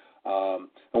caregiver.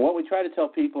 And what we try to tell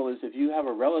people is if you have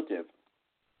a relative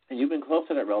and you've been close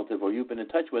to that relative or you've been in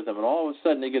touch with them and all of a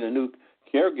sudden they get a new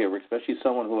caregiver, especially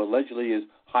someone who allegedly is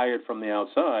hired from the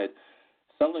outside,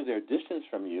 suddenly they're distanced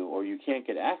from you or you can't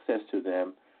get access to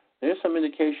them, there's some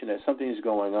indication that something is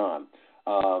going on.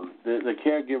 The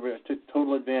caregiver took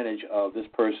total advantage of this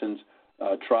person's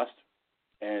trust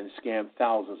and scammed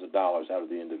thousands of dollars out of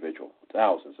the individual,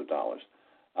 thousands of dollars.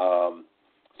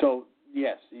 So,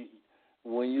 yes,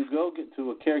 when you go get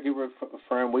to a caregiver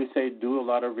firm, we say do a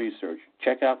lot of research.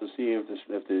 Check out to see if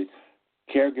the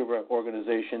caregiver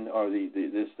organization or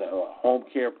this home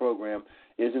care program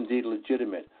is indeed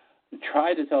legitimate.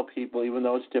 Try to tell people, even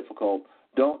though it's difficult,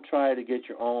 don't try to get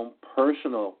your own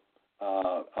personal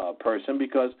person,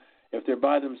 because if they're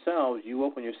by themselves, you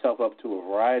open yourself up to a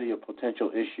variety of potential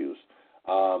issues.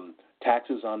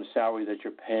 Taxes on the salary that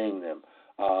you're paying them.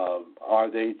 Are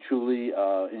they truly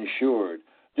insured?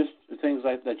 Just things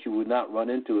like that you would not run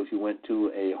into if you went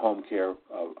to a home care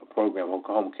program or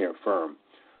home care firm.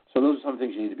 So those are some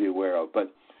things you need to be aware of.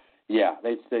 But, yeah,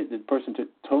 the person took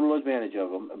total advantage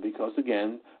of them because,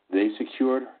 again, they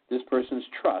secured this person's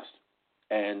trust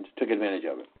and took advantage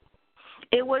of it.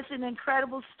 It was an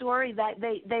incredible story that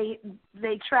they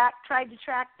tried to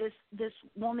track this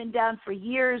woman down for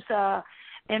years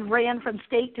and ran from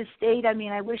state to state. I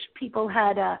mean, I wish people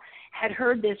had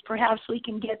heard this. Perhaps we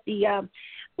can get the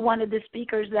one of the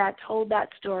speakers that told that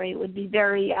story. It would be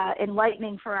very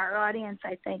enlightening for our audience,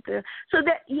 I think. So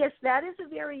that, yes, that is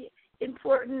a very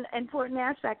important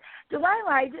aspect.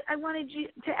 Delilah, I wanted you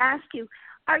to ask you,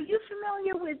 are you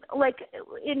familiar with, like,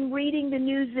 in reading the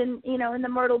news in the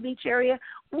Myrtle Beach area,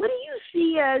 what do you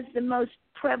see as the most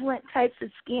prevalent types of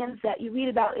scams that you read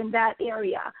about in that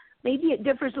area? Maybe it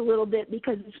differs a little bit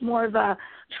because it's more of a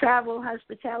travel,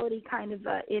 hospitality kind of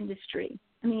industry.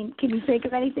 I mean, can you think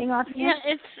of anything offhand?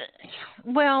 Yeah,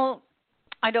 well,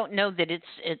 I don't know that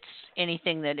it's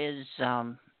anything that is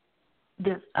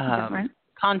different.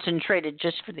 Concentrated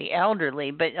just for the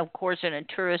elderly, but of course in a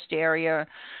tourist area,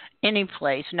 any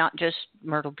place, not just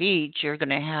Myrtle Beach, you're going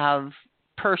to have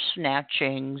purse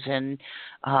snatchings and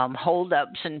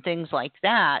holdups and things like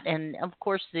that. And of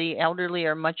course the elderly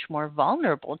are much more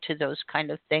vulnerable to those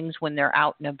kind of things when they're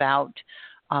out and about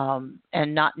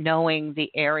and not knowing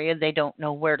the area. They don't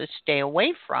know where to stay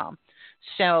away from.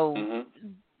 So,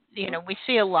 we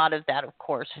see a lot of that, of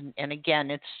course. And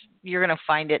again, you're going to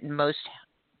find it in most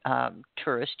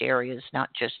tourist areas, not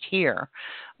just here.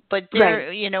 But there,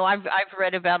 right. I've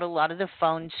read about a lot of the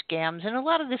phone scams and a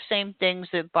lot of the same things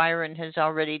that Byron has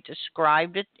already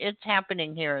described. It's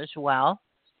happening here as well.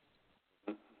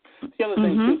 The other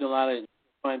thing too, Delilah, you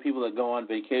find people that go on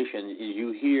vacation,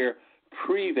 you hear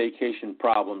pre-vacation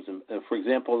problems. And for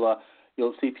example,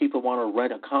 you'll see people want to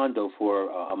rent a condo for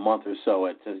a month or so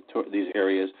at these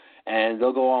areas, and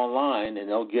they'll go online and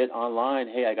they'll get online,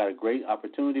 hey, I got a great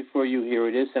opportunity for you. Here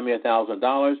it is. Send me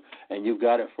 $1,000, and you've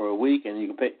got it for a week, and you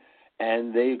can pay.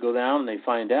 And they go down and they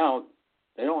find out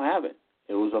they don't have it.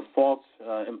 It was a false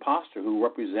imposter who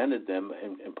represented them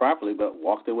improperly, but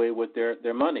walked away with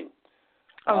their money.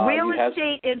 A real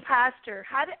estate imposter.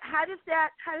 How does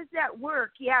that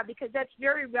work? Yeah, because that's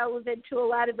very relevant to a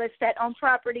lot of us that own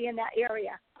property in that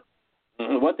area.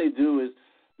 What they do is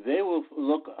they will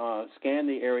scan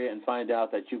the area and find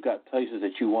out that you've got places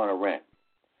that you want to rent.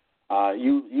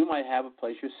 You might have a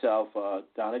place yourself,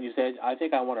 Donna. You say, I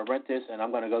think I want to rent this, and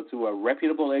I'm going to go to a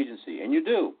reputable agency, and you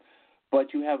do.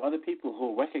 But you have other people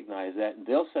who recognize that, and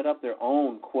they'll set up their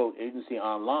own, quote, agency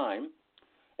online,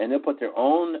 and they'll put their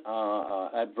own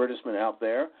advertisement out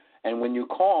there. And when you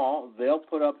call, they'll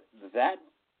put up that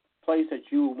place that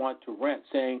you want to rent,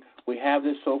 saying, we have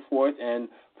this, so forth, and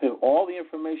all the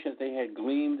information that they had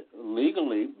gleaned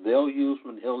legally, they'll use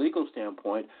from an illegal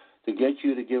standpoint to get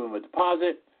you to give them a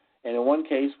deposit. And in one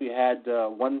case, we had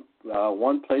one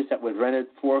place that was rented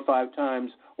 4 or 5 times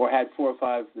or had 4 or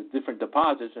 5 different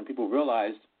deposits, and people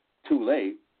realized too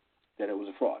late that it was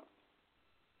a fraud.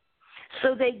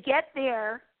 So they get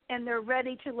there and they're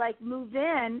ready to, like, move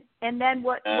in, and then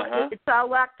what it's all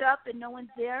locked up and no one's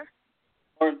there?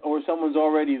 Or someone's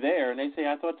already there, and they say,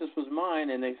 I thought this was mine,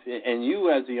 and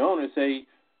you as the owner say,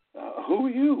 who are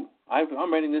you?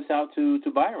 I'm renting this out to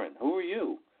Byron. Who are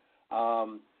you?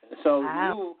 So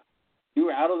wow. You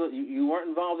were out of you weren't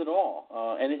involved at all,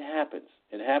 and it happens.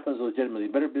 It happens legitimately.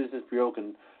 Better Business Bureau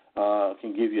can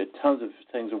can give you tons of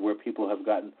things of where people have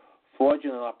gotten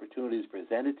fraudulent opportunities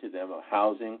presented to them of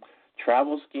housing,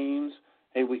 travel schemes.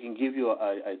 Hey, we can give you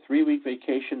a 3-week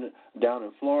vacation down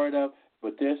in Florida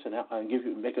with this and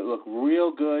make it look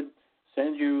real good,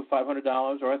 send you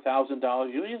 $500 or $1,000.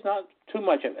 Usually it's not too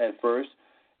much at first,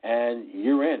 and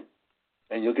you're in.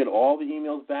 And you'll get all the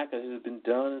emails back that has been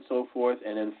done and so forth.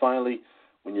 And then finally,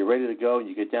 when you're ready to go and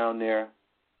you get down there,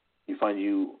 you find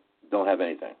you don't have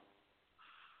anything.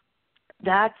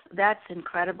 That's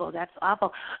incredible. That's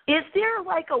awful. Is there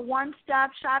like a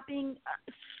one-stop shopping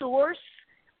source,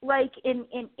 like in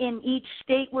each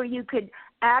state, where you could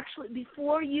actually,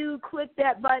 before you click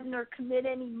that button or commit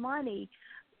any money,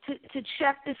 to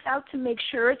check this out to make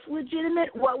sure it's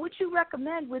legitimate? What would you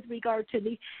recommend with regard to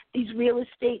these real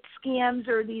estate scams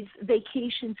or these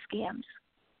vacation scams?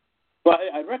 Well,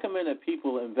 I'd recommend that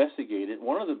people investigate it.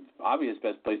 One of the obvious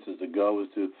best places to go is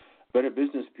to Better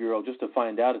Business Bureau, just to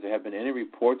find out if there have been any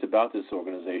reports about this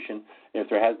organization, if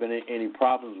there has been any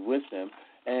problems with them.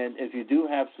 And if you do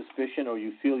have suspicion or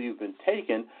you feel you've been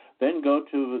taken, then go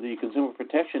to the Consumer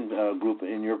Protection Group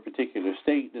in your particular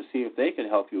state to see if they can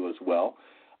help you as well.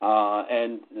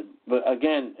 But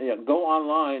again, go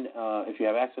online if you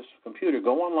have access to a computer.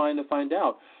 Go online to find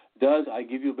out, does I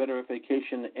Give You a Better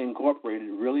Vacation Incorporated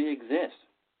really exist?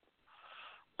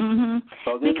 Mm-hmm.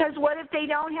 So because what if they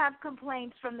don't have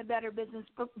complaints from the Better Business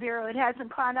Bureau? It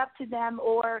hasn't gone up to them,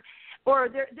 or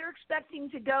they're expecting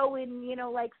to go in,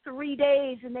 like 3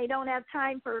 days, and they don't have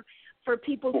time for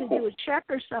people to do a check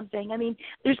or something. I mean,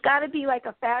 there's got to be like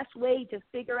a fast way to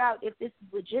figure out if this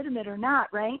is legitimate or not,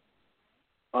 right?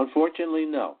 Unfortunately,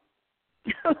 no.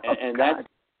 And that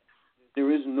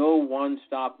there is no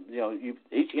one-stop.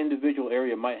 Each individual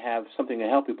area might have something to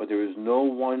help you, but there is no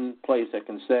one place that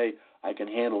can say, I can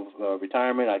handle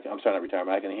retirement. I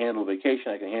can handle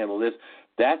vacation. I can handle this.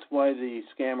 That's why the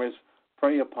scammers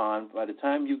prey upon. By the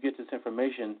time you get this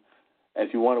information,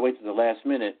 if you want to wait to the last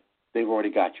minute, they've already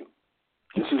got you.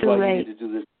 This is why you need to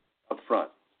do this up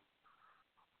front.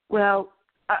 Well,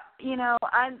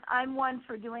 I'm one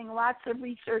for doing lots of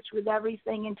research with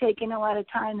everything and taking a lot of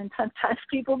time, and sometimes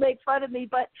people make fun of me,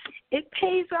 but it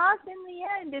pays off in the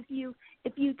end if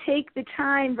you take the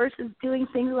time versus doing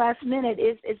things last minute.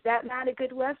 Is that not a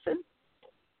good lesson?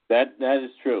 That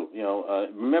is true.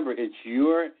 Remember, it's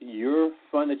your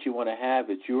fun that you want to have.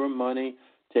 It's your money.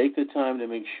 Take the time to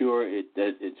make sure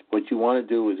that it's what you want to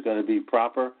do is going to be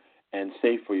proper and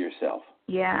safe for yourself.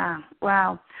 Yeah.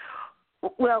 Wow.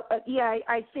 Well,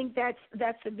 I think that's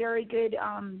a very good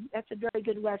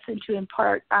lesson to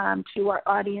impart to our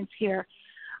audience here.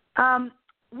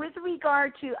 With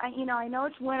regard to, I know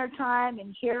it's wintertime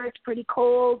and here it's pretty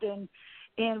cold, and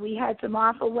we had some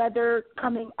awful weather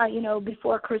coming,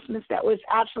 before Christmas that was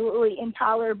absolutely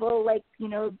intolerable, like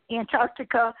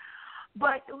Antarctica.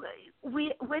 But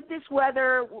with this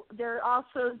weather, there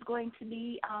also is going to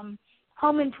be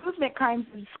home improvement kinds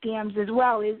of scams as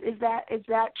well. Is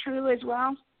that true as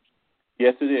well?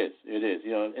 Yes, it is. It is.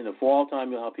 In the fall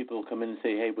time, you'll have people come in and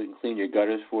say, hey, we can clean your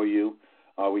gutters for you.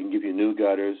 We can give you new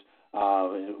gutters.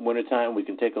 In wintertime, we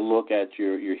can take a look at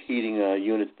your heating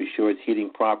units, be sure it's heating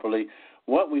properly.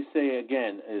 What we say,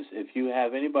 again, is if you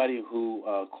have anybody who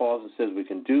calls and says we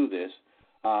can do this,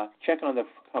 check on the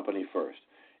company first.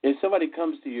 If somebody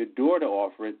comes to your door to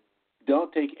offer it,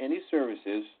 don't take any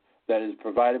services that is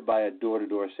provided by a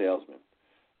door-to-door salesman.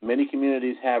 Many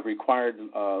communities have required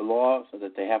laws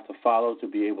that they have to follow to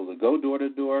be able to go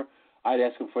door-to-door. I'd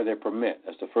ask them for their permit.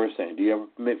 That's the first thing. Do you have a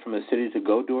permit from the city to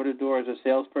go door-to-door as a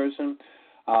salesperson?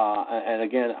 And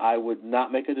again, I would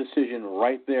not make a decision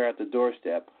right there at the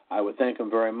doorstep. I would thank them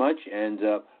very much and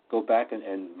go back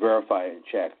and verify and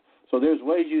check. So there's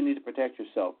ways you need to protect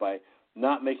yourself by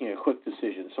not making a quick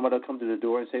decision. Somebody will come to the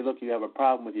door and say, look, you have a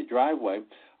problem with your driveway,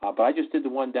 but I just did the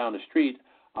one down the street.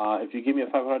 If you give me a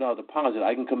 $500 deposit,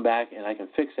 I can come back and I can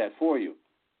fix that for you.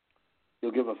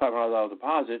 You'll give them a $500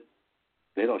 deposit.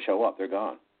 They don't show up. They're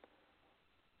gone.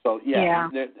 So,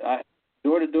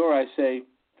 door to door, I say,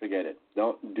 forget it.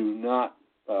 Do not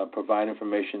provide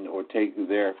information or take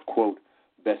their, quote,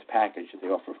 best package that they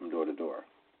offer from door to door.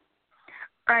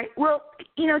 All right. Well,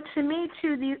 to me,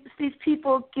 too, these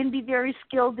people can be very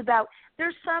skilled about.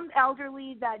 There's some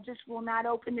elderly that just will not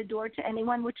open the door to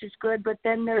anyone, which is good, but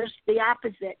then there's the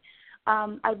opposite.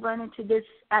 I've run into this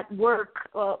at work,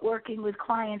 working with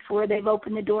clients where they've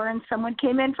opened the door and someone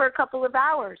came in for a couple of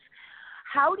hours.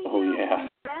 How do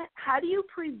you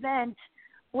prevent?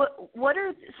 What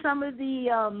are some of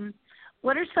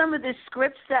the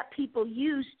scripts that people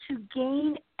use to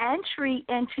gain entry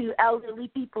into elderly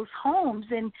people's homes?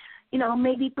 And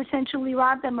maybe potentially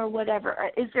rob them or whatever.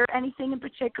 Is there anything in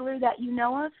particular that you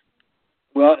know of?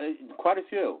 Well, quite a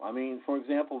few. I mean, for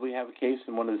example, we have a case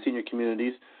in one of the senior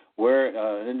communities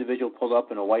where an individual pulled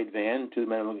up in a white van. Two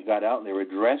men got out, and they were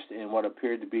dressed in what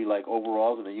appeared to be like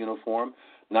overalls and a uniform,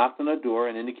 knocked on the door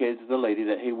and indicated to the lady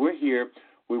that, hey, we're here.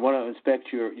 We want to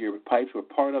inspect your pipes. We're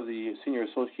part of the Senior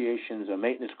Association's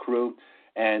maintenance crew,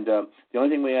 and the only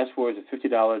thing we ask for is a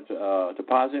 $50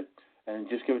 deposit, and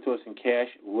just give it to us in cash.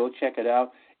 We'll check it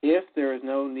out. If there is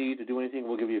no need to do anything,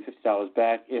 we'll give you $50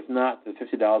 back. If not, the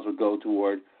 $50 will go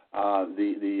toward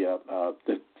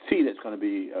the fee that's going to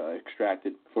be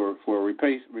extracted for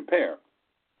repair.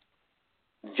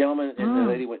 The gentleman and the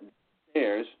lady went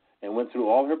downstairs and went through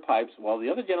all her pipes, while the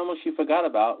other gentleman she forgot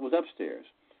about was upstairs.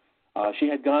 She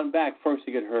had gone back first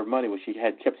to get her money, which she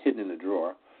had kept hidden in the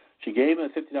drawer. She gave him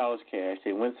 $50 cash.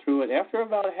 They went through it. After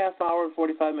about a half hour,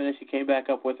 45 minutes, she came back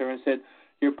up with her and said,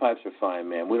 your pipes are fine,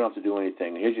 ma'am. We don't have to do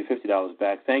anything. Here's your $50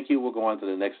 back. Thank you. We'll go on to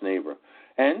the next neighbor.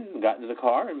 And got into the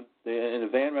car and in the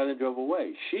van rather than drove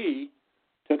away. She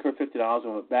took her $50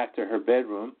 and went back to her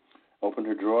bedroom, opened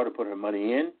her drawer to put her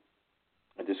money in,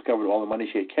 and discovered all the money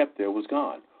she had kept there was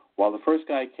gone. While the first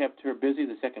guy kept her busy,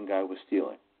 the second guy was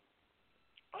stealing.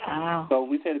 Wow. So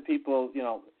we say to people,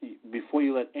 before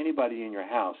you let anybody in your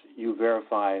house, you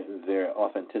verify their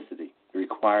authenticity.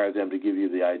 Require them to give you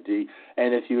the ID.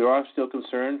 And if you are still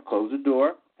concerned, close the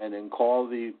door and then call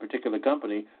the particular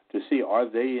company to see are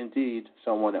they indeed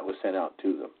someone that was sent out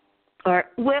to them. Or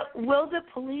will the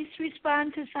police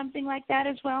respond to something like that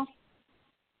as well?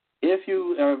 If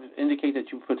you indicate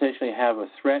that you potentially have a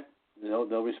threat, they'll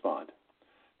respond.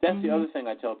 That's the other thing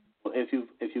I tell people.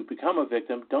 If you become a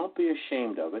victim, don't be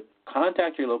ashamed of it.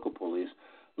 Contact your local police.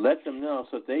 Let them know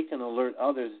so that they can alert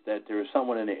others that there is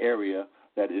someone in the area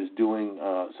that is doing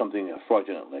something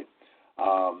fraudulently.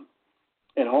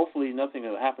 And hopefully nothing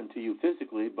will happen to you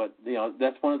physically, but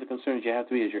that's one of the concerns you have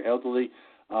to be. As you're elderly,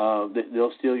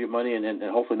 they'll steal your money and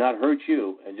hopefully not hurt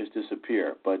you and just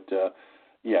disappear. But,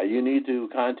 you need to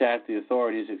contact the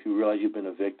authorities if you realize you've been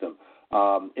a victim.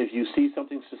 If you see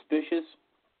something suspicious,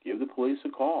 give the police a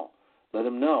call. Let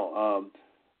them know.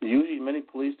 Usually many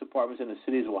police departments in the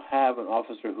cities will have an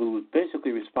officer who is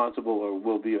basically responsible or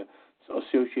will be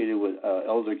associated with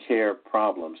elder care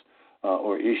problems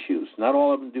or issues. Not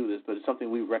all of them do this, but it's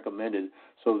something we've recommended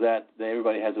so that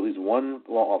everybody has at least one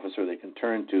law officer they can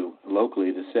turn to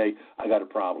locally to say, I got a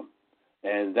problem.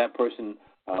 And that person,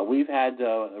 we've had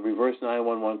reverse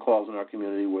 911 calls in our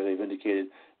community where they've indicated,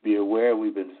 be aware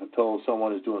we've been told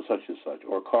someone is doing such and such,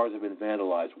 or cars have been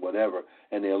vandalized, whatever,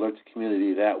 and they alert the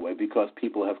community that way because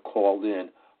people have called in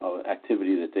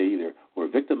activity that they either were a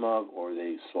victim of or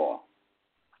they saw.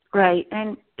 Right,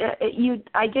 and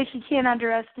I guess you can't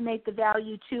underestimate the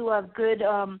value too of good,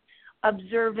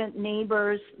 observant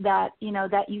neighbors that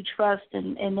you trust,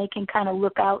 and they can kind of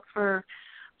look out for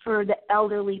the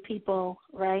elderly people,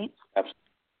 right?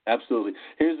 Absolutely.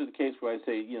 Here's the case where I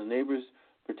say, neighbors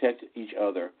protect each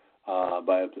other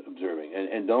by observing,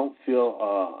 and don't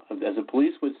feel, as the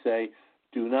police would say,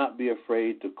 do not be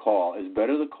afraid to call. It's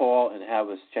better to call and have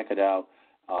us check it out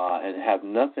and have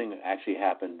nothing actually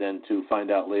happen than to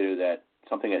find out later that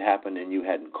something had happened and you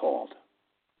hadn't called.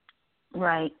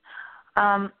 Right.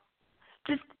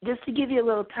 Just to give you a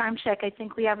little time check, I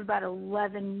think we have about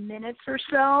 11 minutes or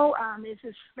so. Is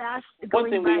this fast going?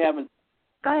 One thing we haven't.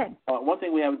 Go ahead. One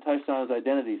thing we haven't touched on is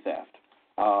identity theft.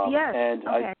 Yes. And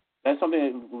okay. That's something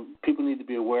that people need to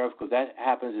be aware of because that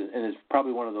happens, and it's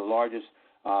probably one of the largest,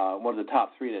 one of the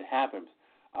top three that happens.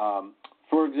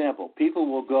 For example, people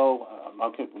will go,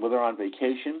 whether on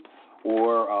vacation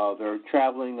or they're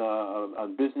traveling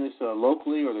on business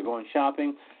locally or they're going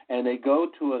shopping, and they go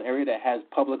to an area that has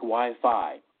public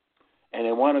Wi-Fi, and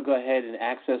they want to go ahead and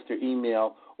access their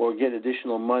email or get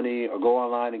additional money or go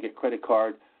online and get credit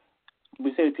card.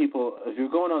 We say to people, if you're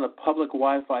going on a public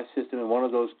Wi-Fi system in one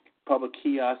of those public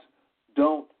kiosks,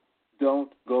 don't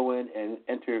go in and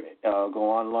go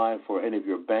online for any of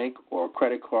your bank or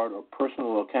credit card or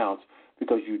personal accounts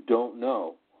because you don't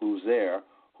know who's there,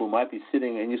 who might be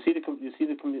sitting, and you see the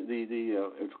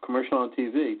commercial on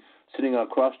TV sitting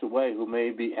across the way who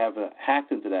may have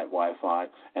hacked into that Wi-Fi,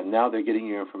 and now they're getting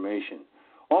your information.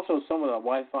 Also, some of the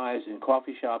Wi-Fis in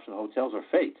coffee shops and hotels are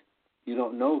fake. You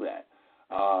don't know that.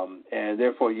 And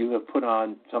therefore you have put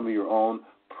on some of your own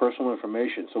personal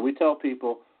information. So we tell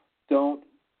people don't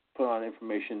put on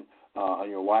information on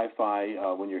your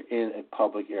Wi-Fi when you're in a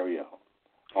public area.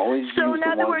 Always so in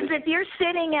other words, if you're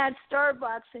sitting at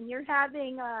Starbucks and you're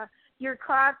having your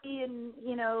coffee and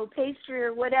pastry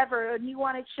or whatever, and you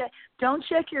want to don't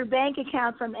check your bank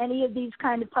account from any of these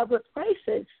kind of public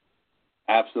places.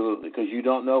 Absolutely, because you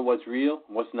don't know what's real,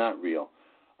 what's not real.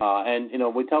 And,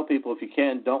 we tell people, if you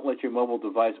can, don't let your mobile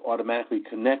device automatically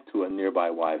connect to a nearby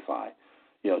Wi-Fi.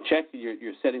 Check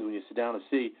your settings when you sit down to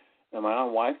see, am I on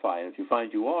Wi-Fi? And if you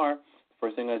find you are, the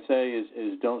first thing I say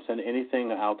is don't send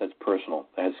anything out that's personal,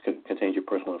 that contains your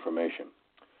personal information.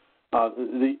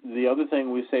 The other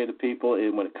thing we say to people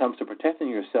when it comes to protecting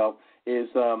yourself is,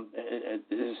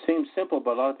 it seems simple,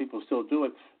 but a lot of people still do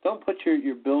it. Don't put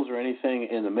your bills or anything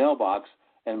in the mailbox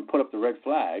and put up the red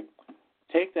flag.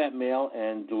 Take that mail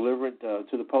and deliver it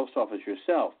to the post office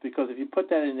yourself, because if you put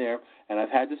that in there, and I've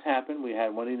had this happen, we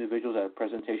had one of the individuals at a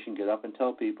presentation get up and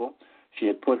tell people she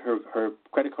had put her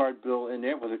credit card bill in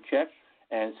there with a check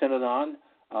and sent it on.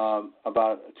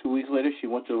 About 2 weeks later, she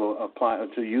went to apply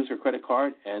to use her credit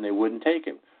card, and they wouldn't take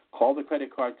it. Called the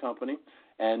credit card company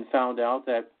and found out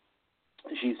that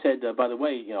she said, by the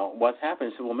way, what's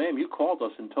happened? I said, well, ma'am, you called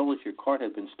us and told us your card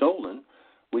had been stolen.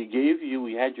 You gave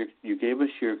us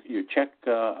your check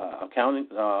accounting,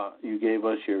 you gave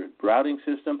us your routing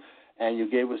system, and you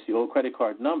gave us the old credit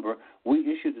card number. We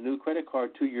issued the new credit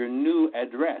card to your new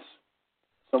address.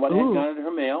 Somebody had gone into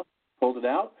her mail, pulled it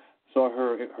out, saw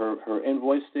her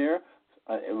invoice there.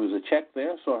 It was a check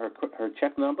there, saw her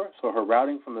check number, saw her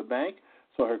routing from the bank,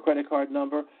 saw her credit card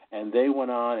number, and they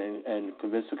went on and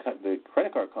convinced the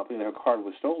credit card company that her card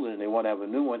was stolen and they want to have a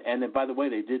new one. And then, by the way,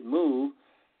 they did move,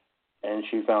 and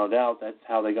she found out that's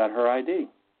how they got her ID.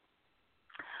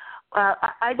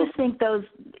 I just think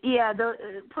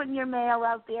putting your mail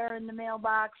out there in the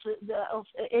mailbox,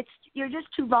 you're just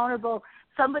too vulnerable.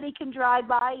 Somebody can drive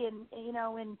by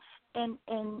and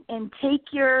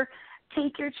take your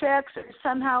checks, or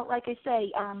somehow, like I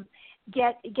say,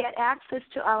 get access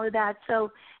to all of that.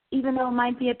 So even though it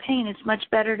might be a pain, it's much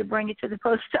better to bring it to the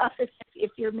post office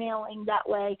if you're mailing that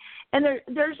way. And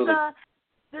there's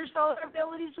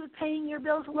vulnerabilities with paying your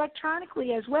bills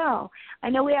electronically as well. I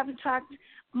know we haven't talked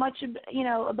much,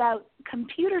 about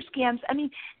computer scams. I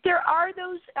mean, there are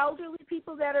those elderly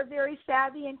people that are very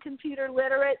savvy and computer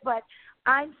literate, but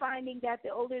I'm finding that the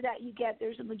older that you get,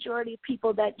 there's a majority of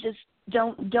people that just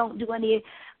don't do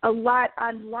a lot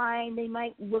online. They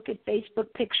might look at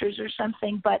Facebook pictures or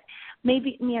something, but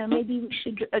maybe we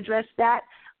should address that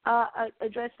a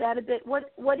bit.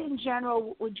 What in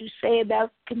general would you say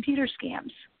about computer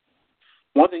scams?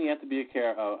 One thing you have to be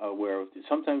aware of,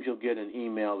 sometimes you'll get an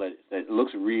email that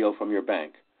looks real from your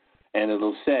bank, and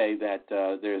it'll say that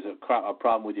there's a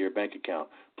problem with your bank account.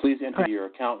 Please enter your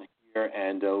account here,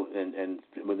 and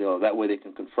that way they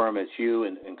can confirm it's you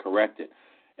and correct it.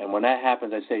 And when that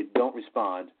happens, I say don't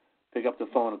respond. Pick up the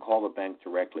phone and call the bank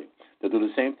directly. They'll do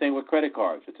the same thing with credit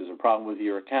cards. If there's a problem with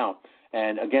your account,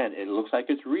 and again, it looks like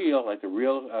it's real, like the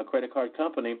real credit card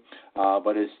company,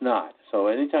 but it's not. So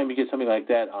anytime you get something like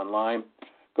that online,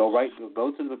 go to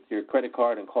your credit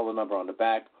card and call the number on the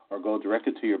back, or go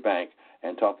directly to your bank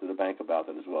and talk to the bank about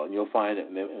it as well. And you'll find that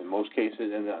in most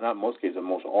cases, and not most cases, in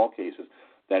most all cases,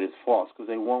 that it's false, because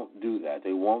they won't do that.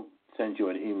 They won't send you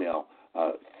an email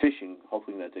phishing,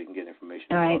 hoping that they can get information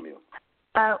from you.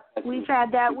 We've had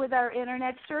that with our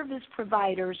internet service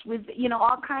providers, with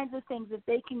all kinds of things. If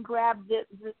they can grab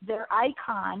their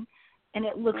icon and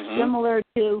it looks similar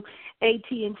to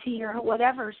AT&T or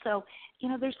whatever, so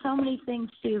there's so many things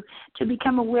to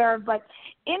become aware of. But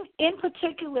in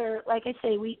particular, like I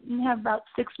say, we have about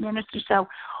 6 minutes or so.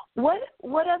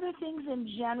 What other things in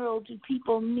general do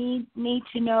people need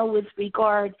to know with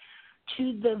regard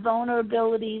to the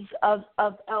vulnerabilities of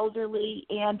elderly,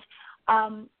 and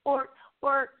or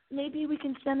maybe we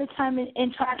can spend the time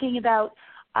in talking about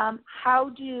how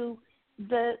do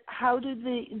the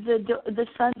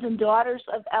sons and daughters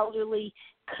of elderly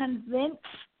convince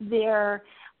their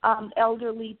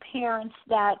elderly parents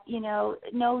that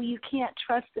no, you can't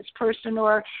trust this person,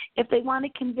 or if they want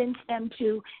to convince them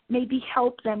to maybe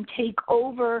help them take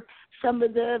over some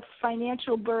of the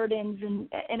financial burdens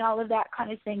and all of that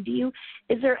kind of thing.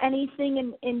 Is there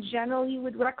anything in general you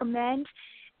would recommend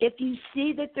if you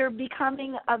see that they're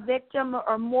becoming a victim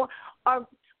more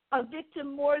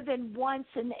than once,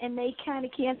 and they kind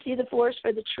of can't see the forest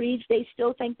for the trees? They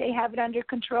still think they have it under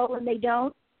control, and they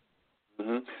don't?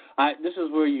 This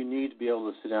is where you need to be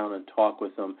able to sit down and talk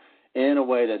with them in a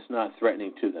way that's not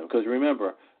threatening to them. Because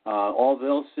remember, all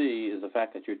they'll see is the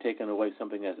fact that you're taking away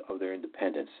something of their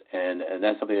independence, and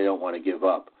that's something they don't want to give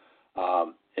up.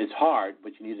 It's hard,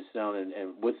 but you need to sit down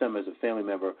and with them as a family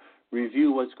member,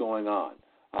 review what's going on,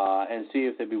 and see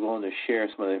if they'd be willing to share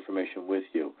some of the information with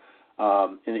you.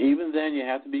 And even then, you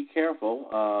have to be careful.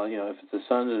 If it's a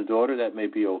son and a daughter, that may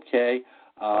be okay.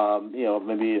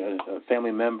 Maybe a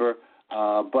family member.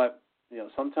 But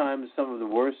sometimes some of the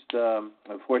worst,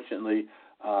 unfortunately,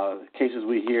 cases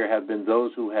we hear have been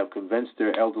those who have convinced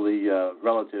their elderly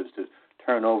relatives to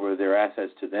turn over their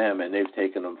assets to them, and they've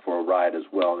taken them for a ride as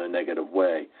well in a negative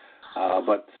way.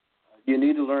 But you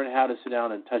need to learn how to sit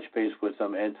down and touch base with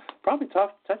them, and probably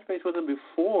touch base with them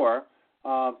before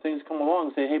things come along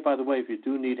and say, hey, by the way, if you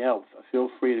do need help, feel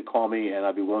free to call me, and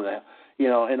I'll be willing to,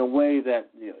 in a way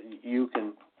that you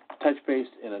can touch base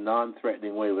in a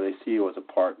non-threatening way where they see you as a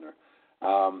partner.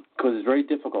 Because it's very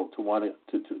difficult to want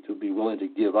to be willing to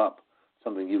give up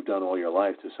something you've done all your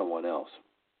life to someone else.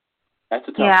 That's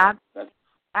a tough one.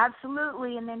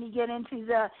 Absolutely. And then you get into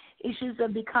the issues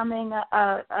of becoming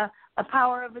a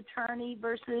power of attorney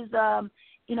versus,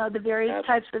 the various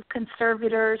types of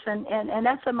conservators, and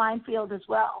that's a minefield as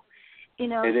well. It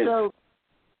is. So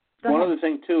one other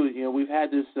thing too, we've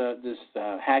had this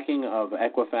hacking of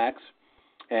Equifax.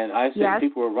 And I see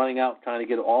people are running out trying to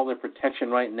get all their protection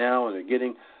right now, and they're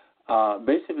getting,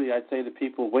 basically I'd say to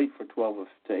people, wait for 12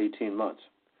 to 18 months.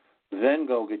 Then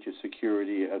go get your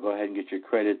security, go ahead and get your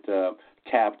credit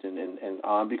capped and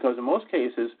on, because in most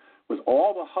cases, with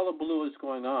all the hullabaloo that's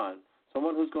going on,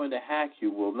 someone who's going to hack you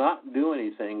will not do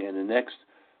anything in the next,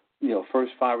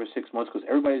 first 5 or 6 months, because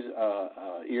everybody's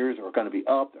ears are going to be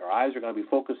up, their eyes are going to be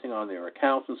focusing on their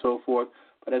accounts and so forth.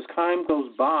 But as time goes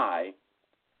by,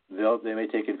 they may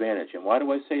take advantage. And why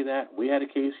do I say that? We had a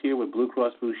case here with Blue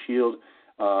Cross Blue Shield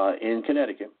in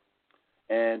Connecticut,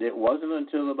 and it wasn't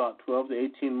until about 12 to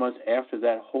 18 months after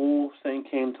that whole thing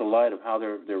came to light of how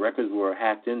their records were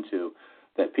hacked into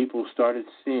that people started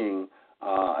seeing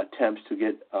attempts to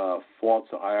get false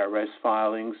IRS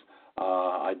filings,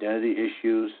 identity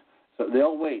issues. So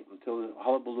they'll wait until the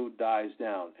hullabaloo dies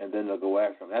down, and then they'll go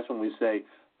after them. That's when we say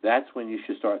that's when you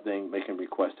should start making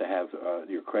requests to have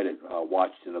your credit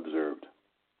watched and observed.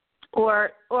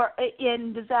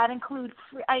 And does that include?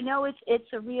 I know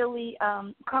it's a really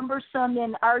cumbersome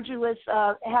and arduous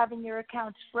having your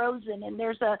accounts frozen, and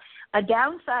there's a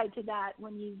downside to that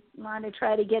when you want to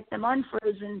try to get them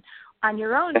unfrozen on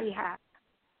your own behalf.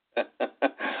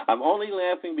 I'm only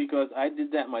laughing because I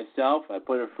did that myself. I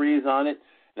put a freeze on it,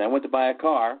 and I went to buy a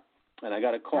car. And I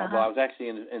got a call. Well, I was actually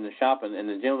in the shop, and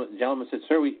the gentleman said,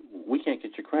 "Sir, we can't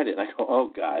get your credit." And I go, "Oh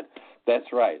God,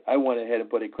 that's right. I went ahead and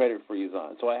put a credit freeze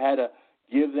on." So I had to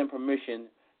give them permission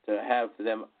to have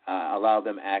them allow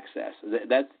them access.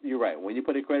 You're right. When you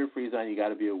put a credit freeze on, you got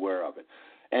to be aware of it.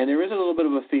 And there is a little bit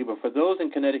of a fee, but for those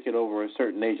in Connecticut over a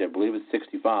certain age, I believe it's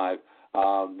 65,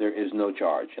 there is no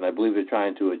charge, and I believe they're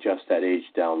trying to adjust that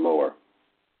age down lower.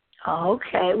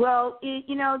 Okay. Well,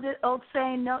 the old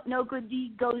saying, no good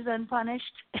deed goes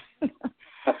unpunished.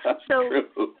 So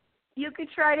True. You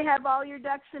could try to have all your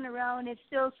ducks in a row, and it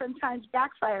still sometimes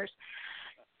backfires.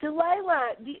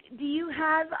 Delilah, do you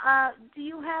have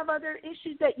other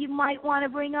issues that you might want to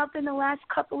bring up in the last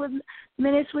couple of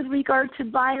minutes with regard to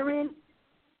Byron?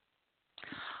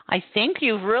 I think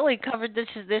you've really covered this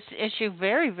issue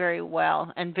very, very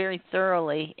well and very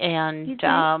thoroughly. And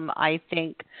I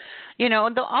think,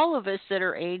 all of us that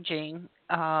are aging,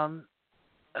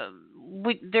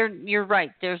 you're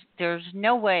right. There's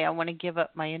no way I want to give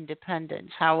up my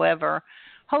independence. However,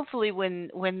 hopefully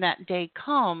when that day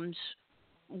comes,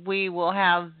 we will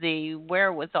have the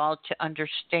wherewithal to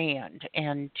understand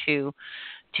and to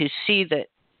see that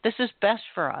this is best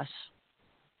for us.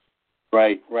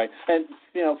 Right. And,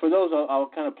 for those, I'll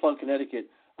kind of plug Connecticut.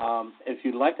 If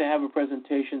you'd like to have a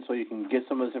presentation so you can get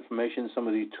some of this information, some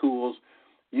of these tools,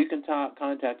 you can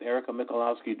contact Erica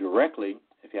Michalowski directly.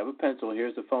 If you have a pencil,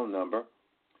 here's the phone number.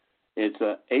 It's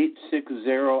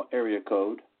 860 area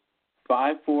code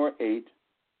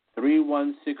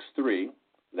 548-3163.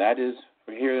 That is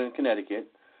for here in Connecticut.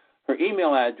 Her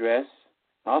email address,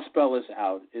 I'll spell this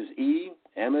out, is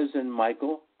Emerson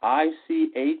Michael,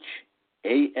 ICHALOWSKI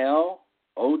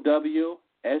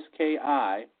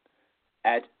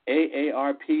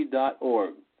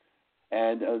 @AARP.org.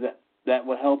 And that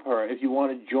will help her. If you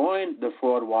want to join the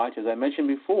Fraud Watch, as I mentioned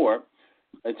before,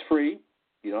 it's free.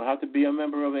 You don't have to be a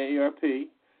member of AARP.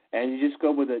 And you just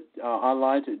go with it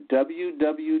online to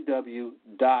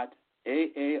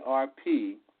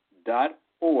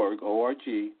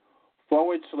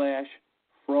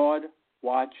www.aarp.org/Fraud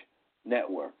Watch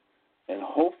Network. And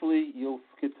hopefully you'll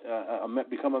get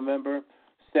become a member.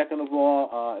 Second of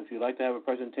all, if you'd like to have a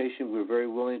presentation, we're very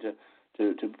willing to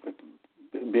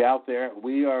be out there.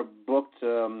 We are booked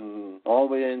all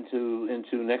the way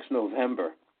into next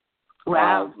November.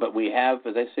 Wow. But we have,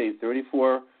 as I say,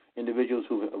 34 individuals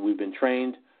we've been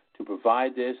trained to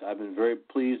provide this. I've been very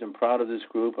pleased and proud of this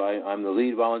group. I'm the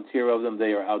lead volunteer of them.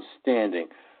 They are outstanding,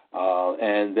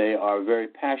 and they are very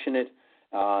passionate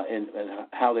in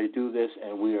how they do this,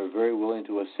 and we are very willing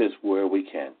to assist where we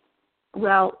can.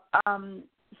 Well,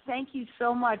 thank you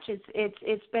so much.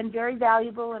 It's been very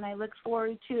valuable, and I look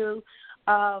forward to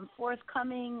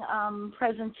forthcoming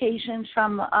presentations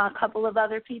from a couple of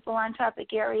other people on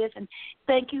topic areas. And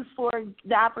thank you for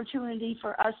the opportunity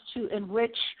for us to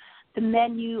enrich the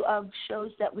menu of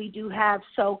shows that we do have.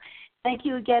 So thank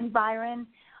you again, Byron.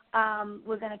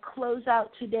 We're going to close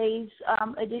out today's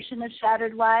edition of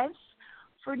Shattered Lives.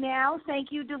 For now,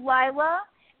 thank you, Delilah.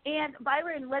 And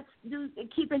Byron, let's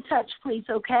keep in touch, please,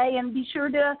 okay? And be sure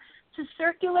to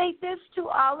circulate this to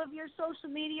all of your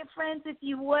social media friends, if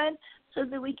you would, so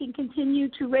that we can continue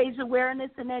to raise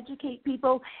awareness and educate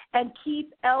people and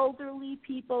keep elderly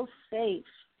people safe.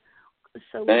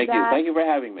 So Thank you. Thank you for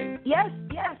having me. Yes,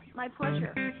 my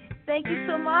pleasure. Thank you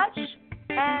so much,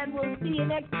 and we'll see you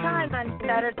next time on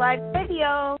Shattered Live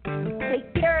Radio.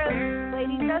 Take care of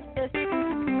Lady Justice.